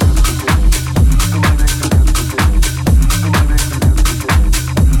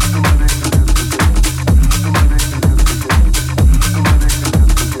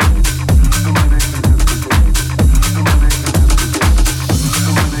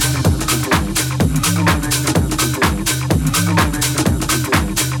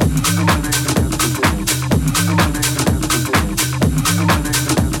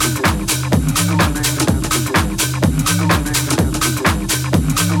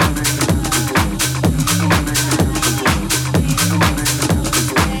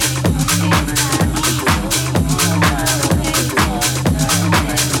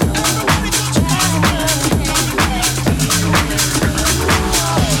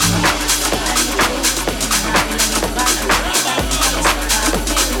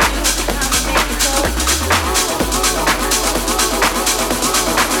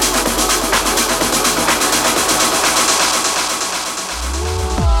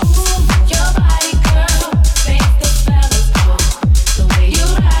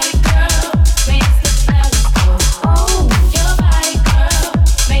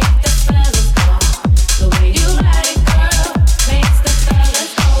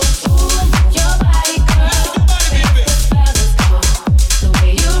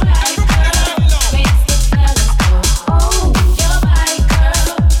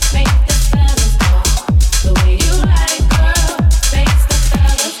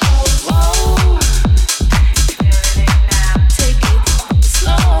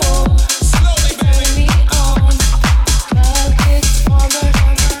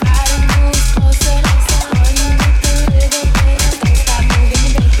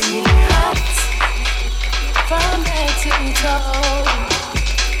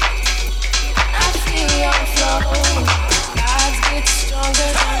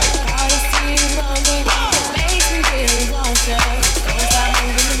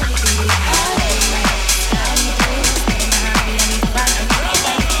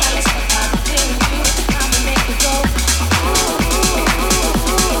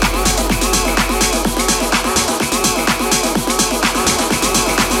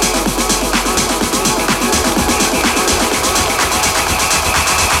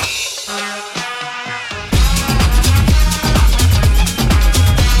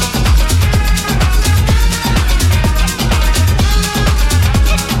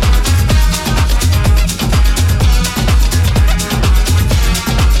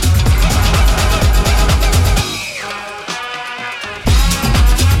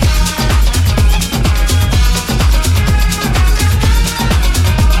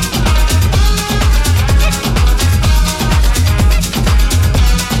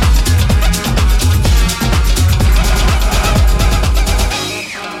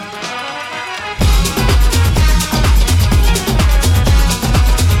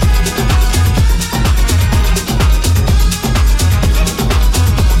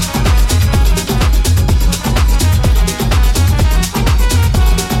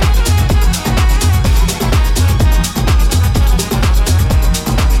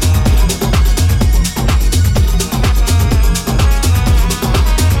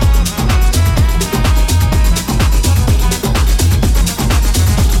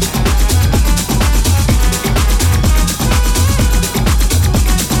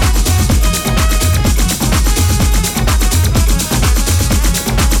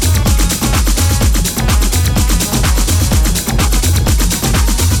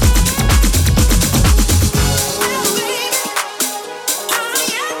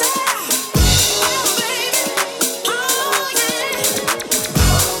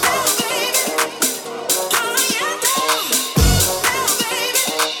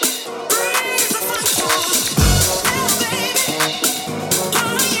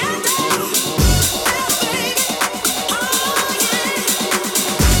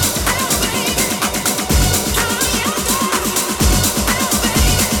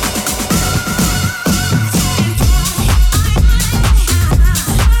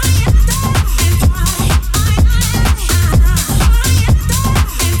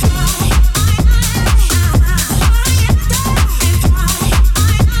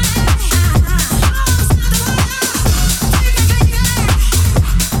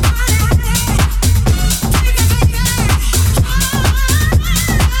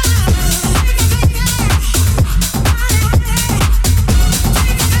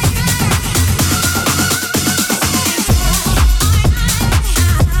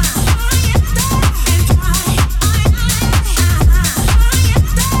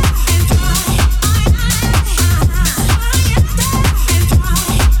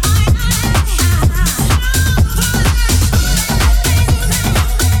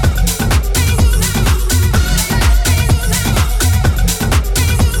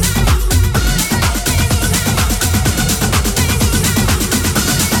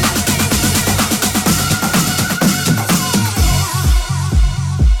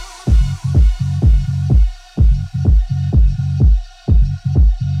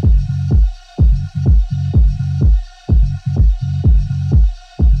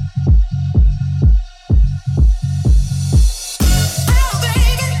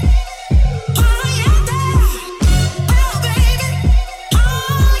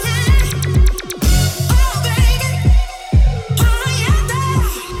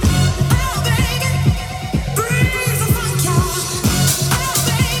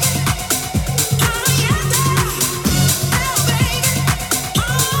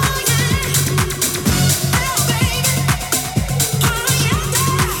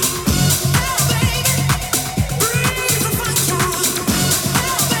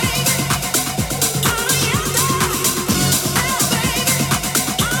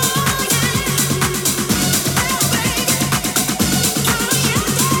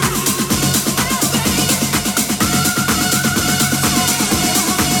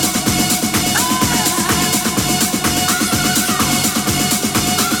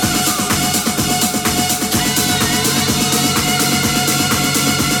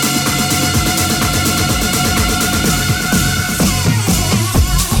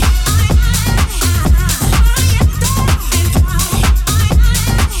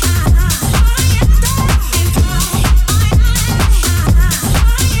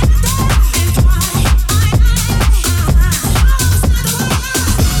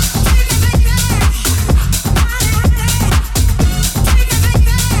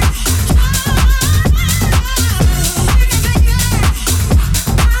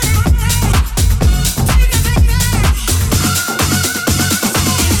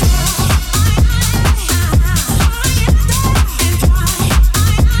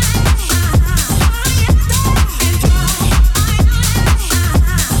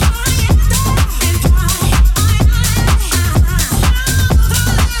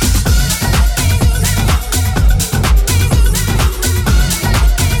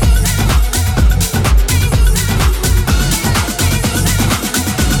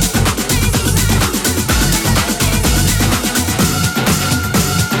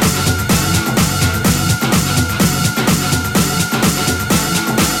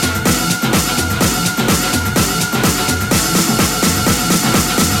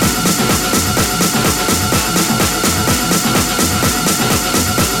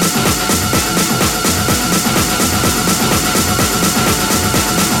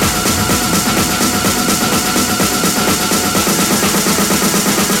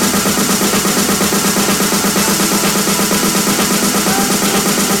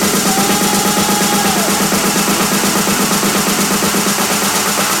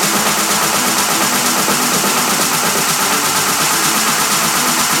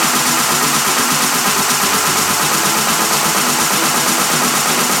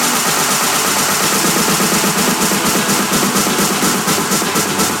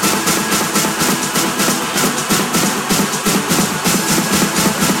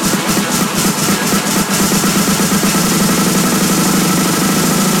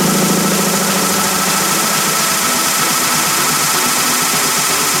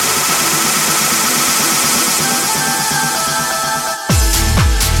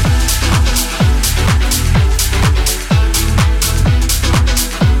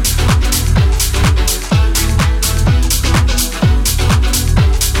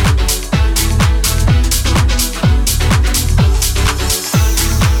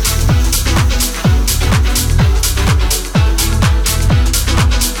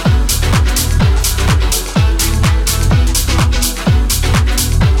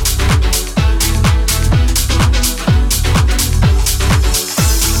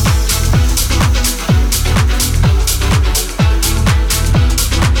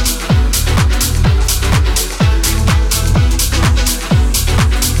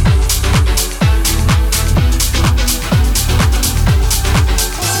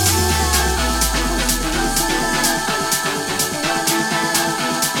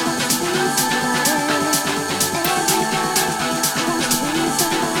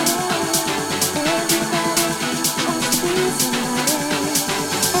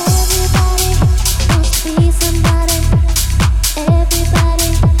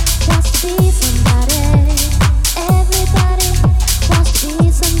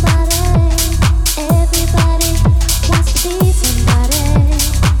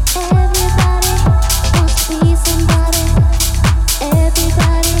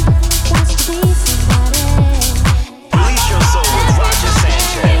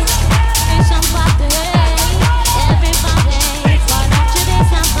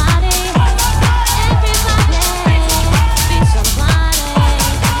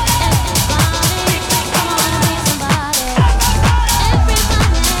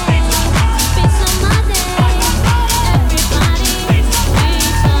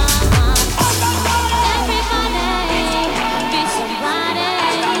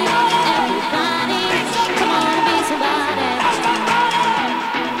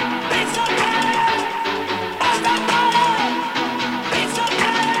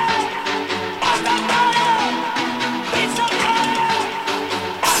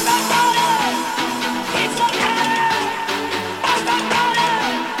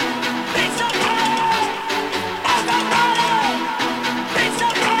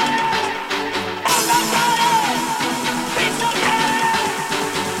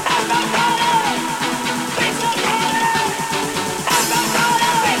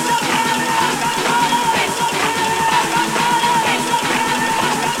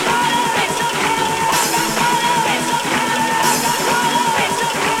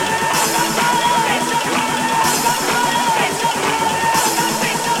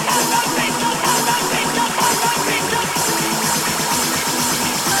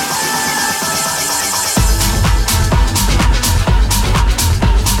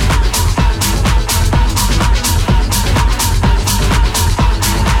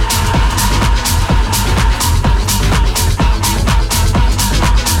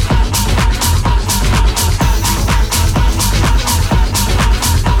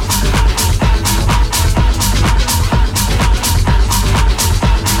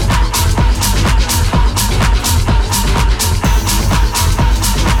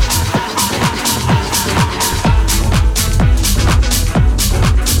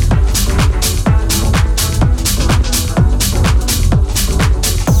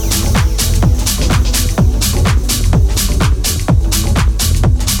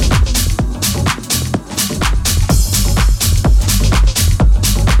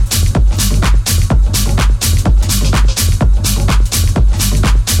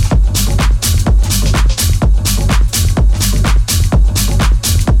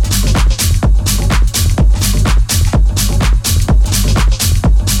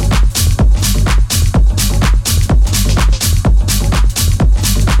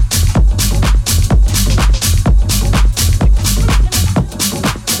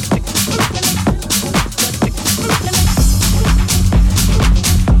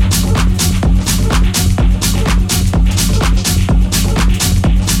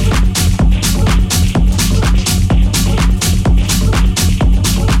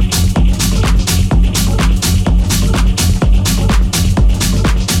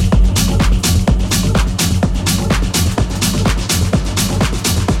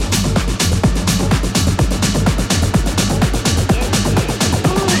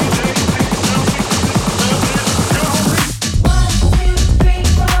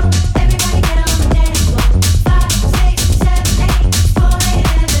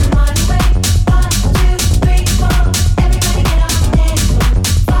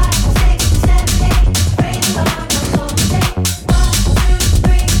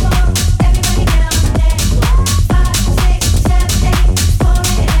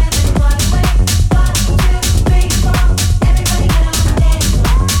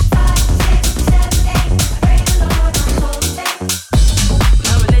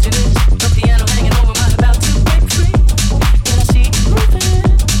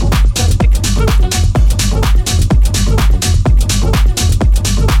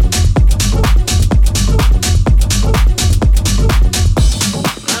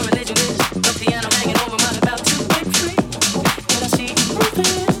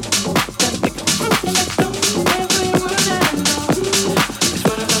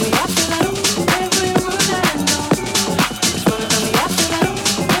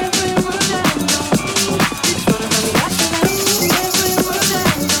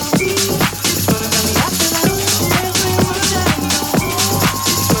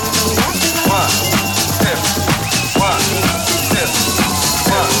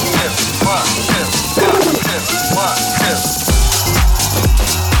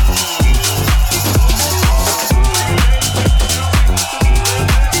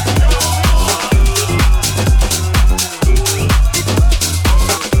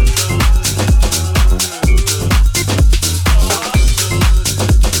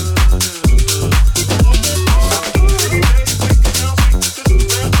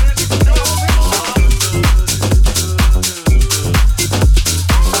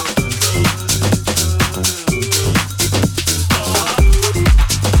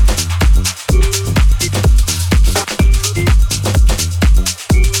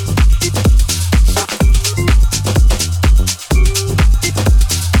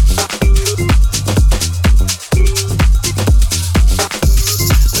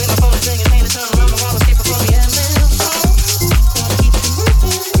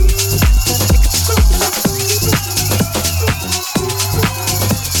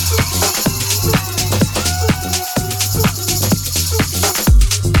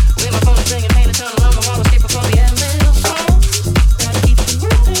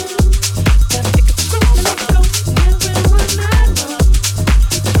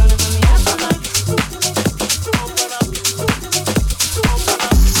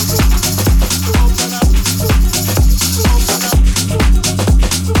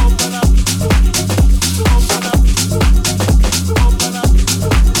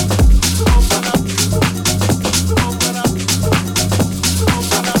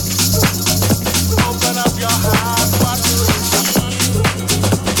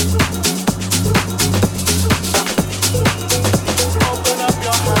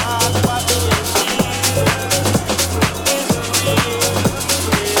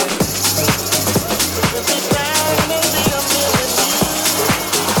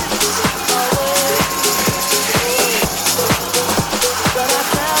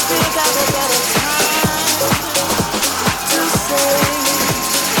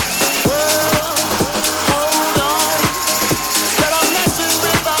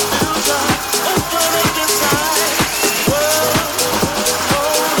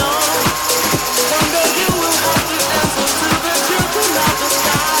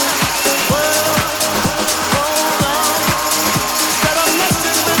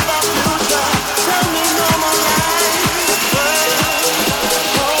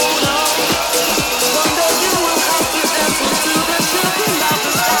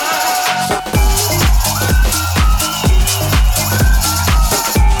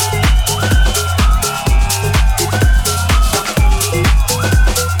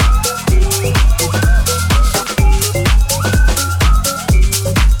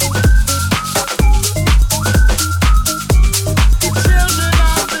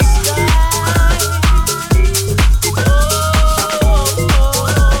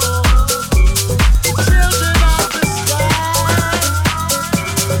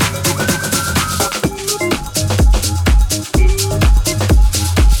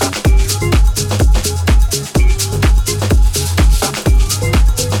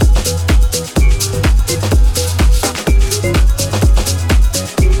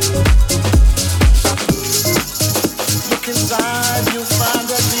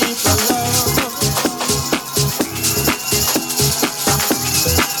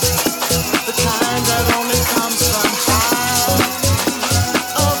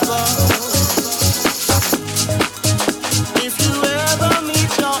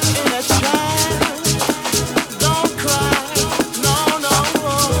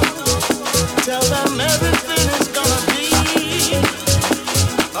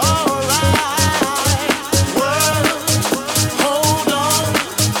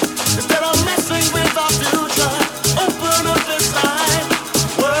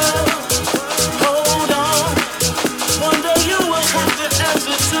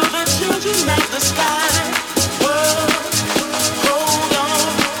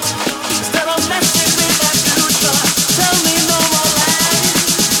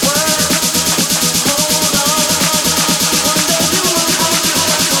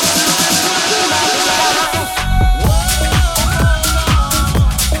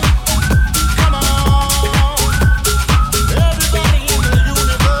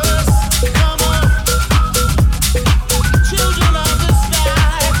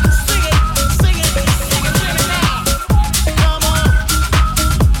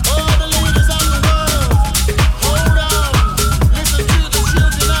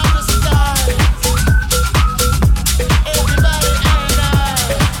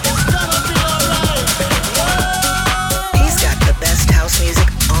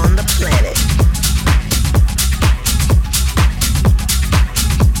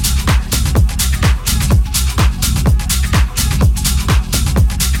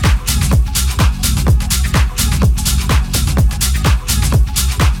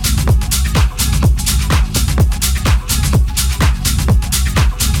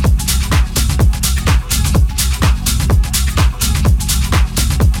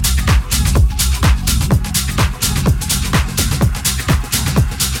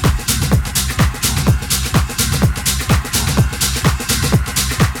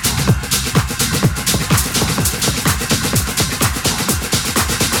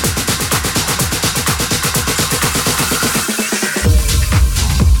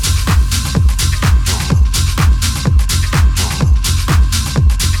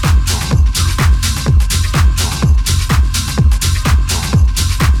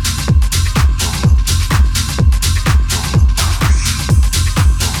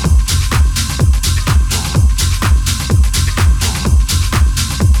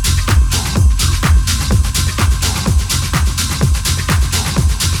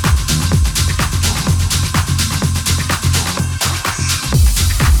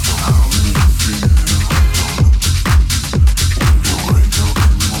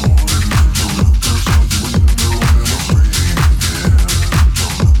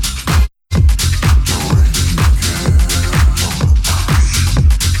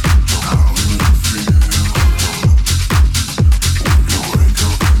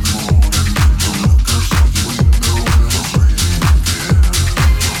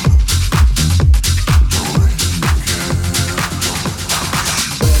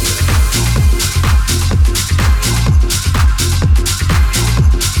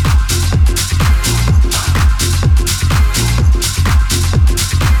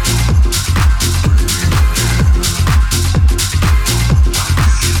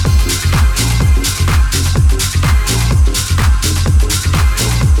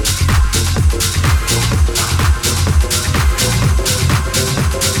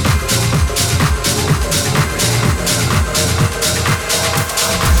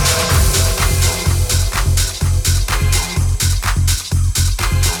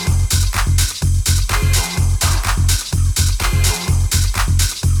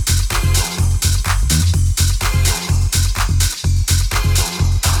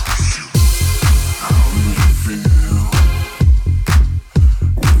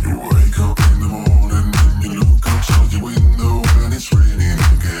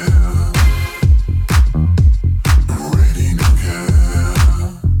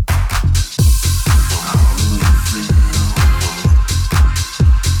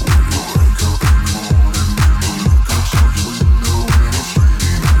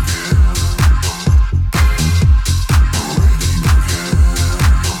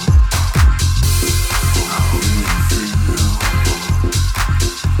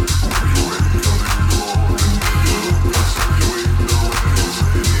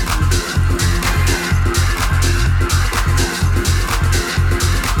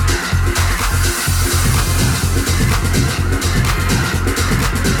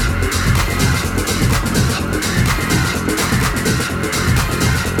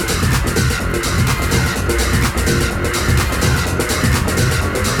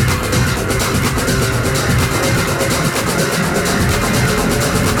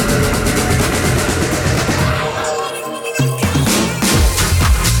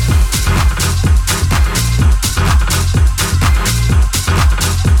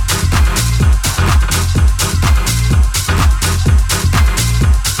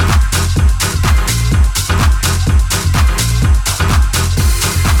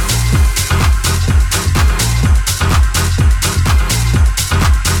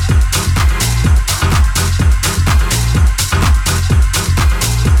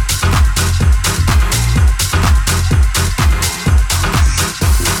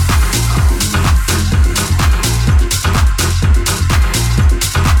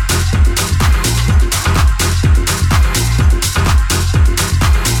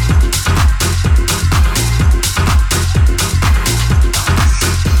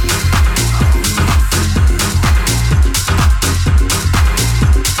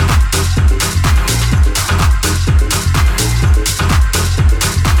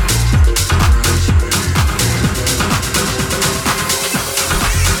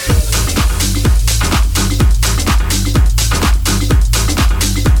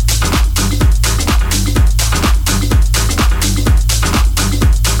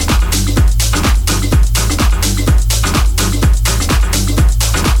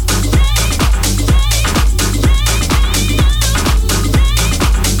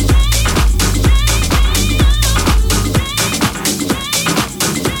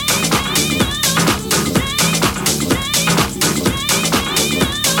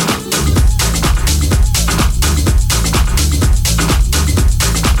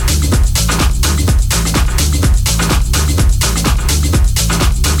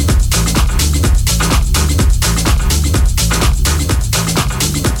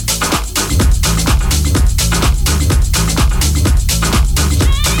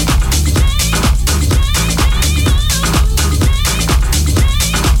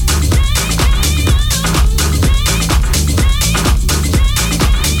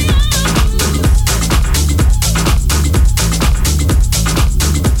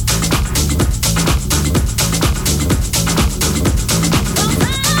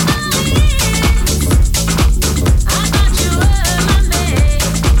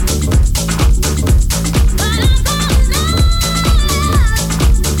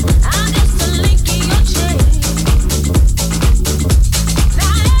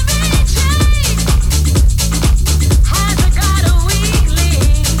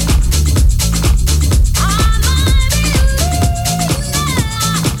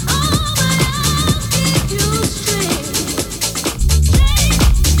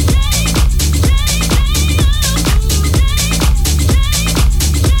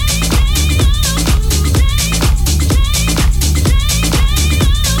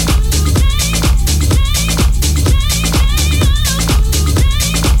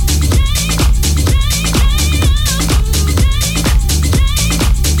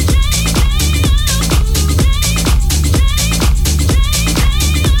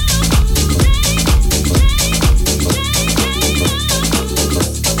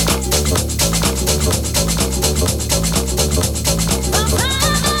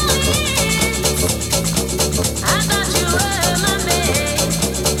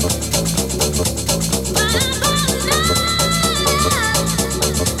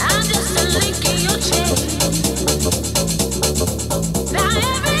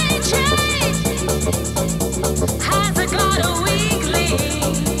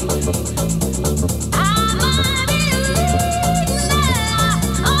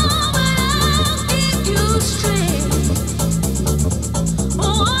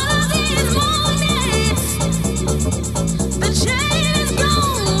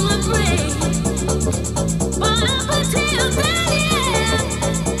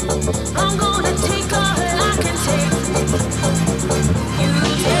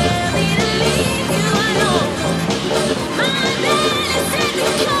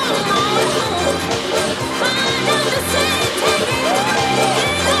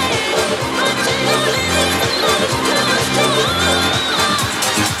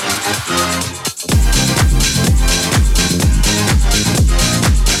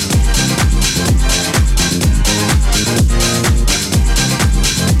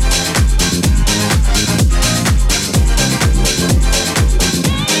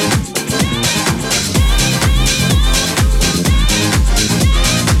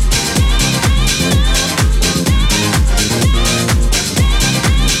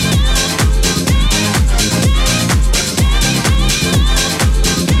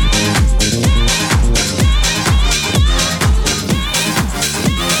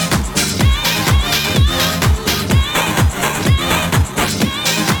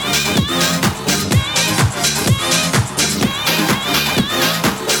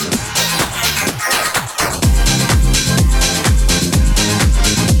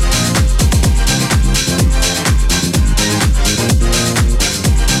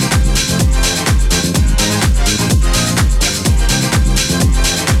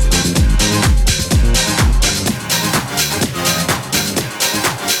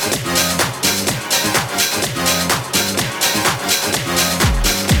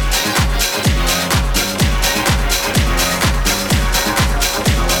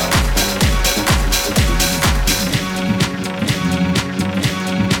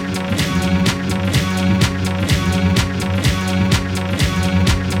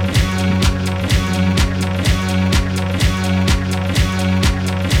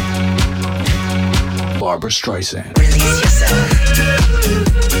 Barbara Streisand. Release yourself.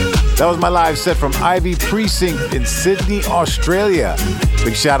 That was my live set from Ivy Precinct in Sydney, Australia.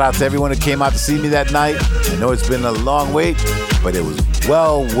 Big shout out to everyone who came out to see me that night. I know it's been a long wait, but it was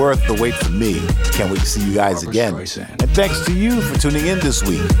well worth the wait for me. Can't wait to see you guys again. And thanks to you for tuning in this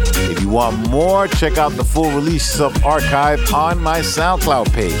week. If you want more, check out the full Release Yourself archive on my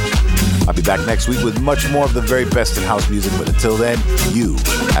SoundCloud page. I'll be back next week with much more of the very best in house music, but until then, you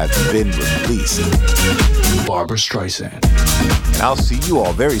have been released. Barbara Streisand. And I'll see you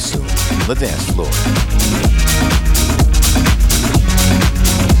all very soon on the dance floor.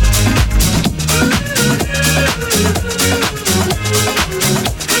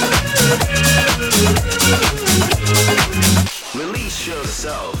 Release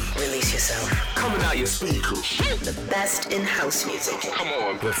yourself. Release yourself. Coming out your speakers. The best in house music. Come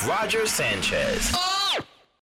on. With Roger Sanchez.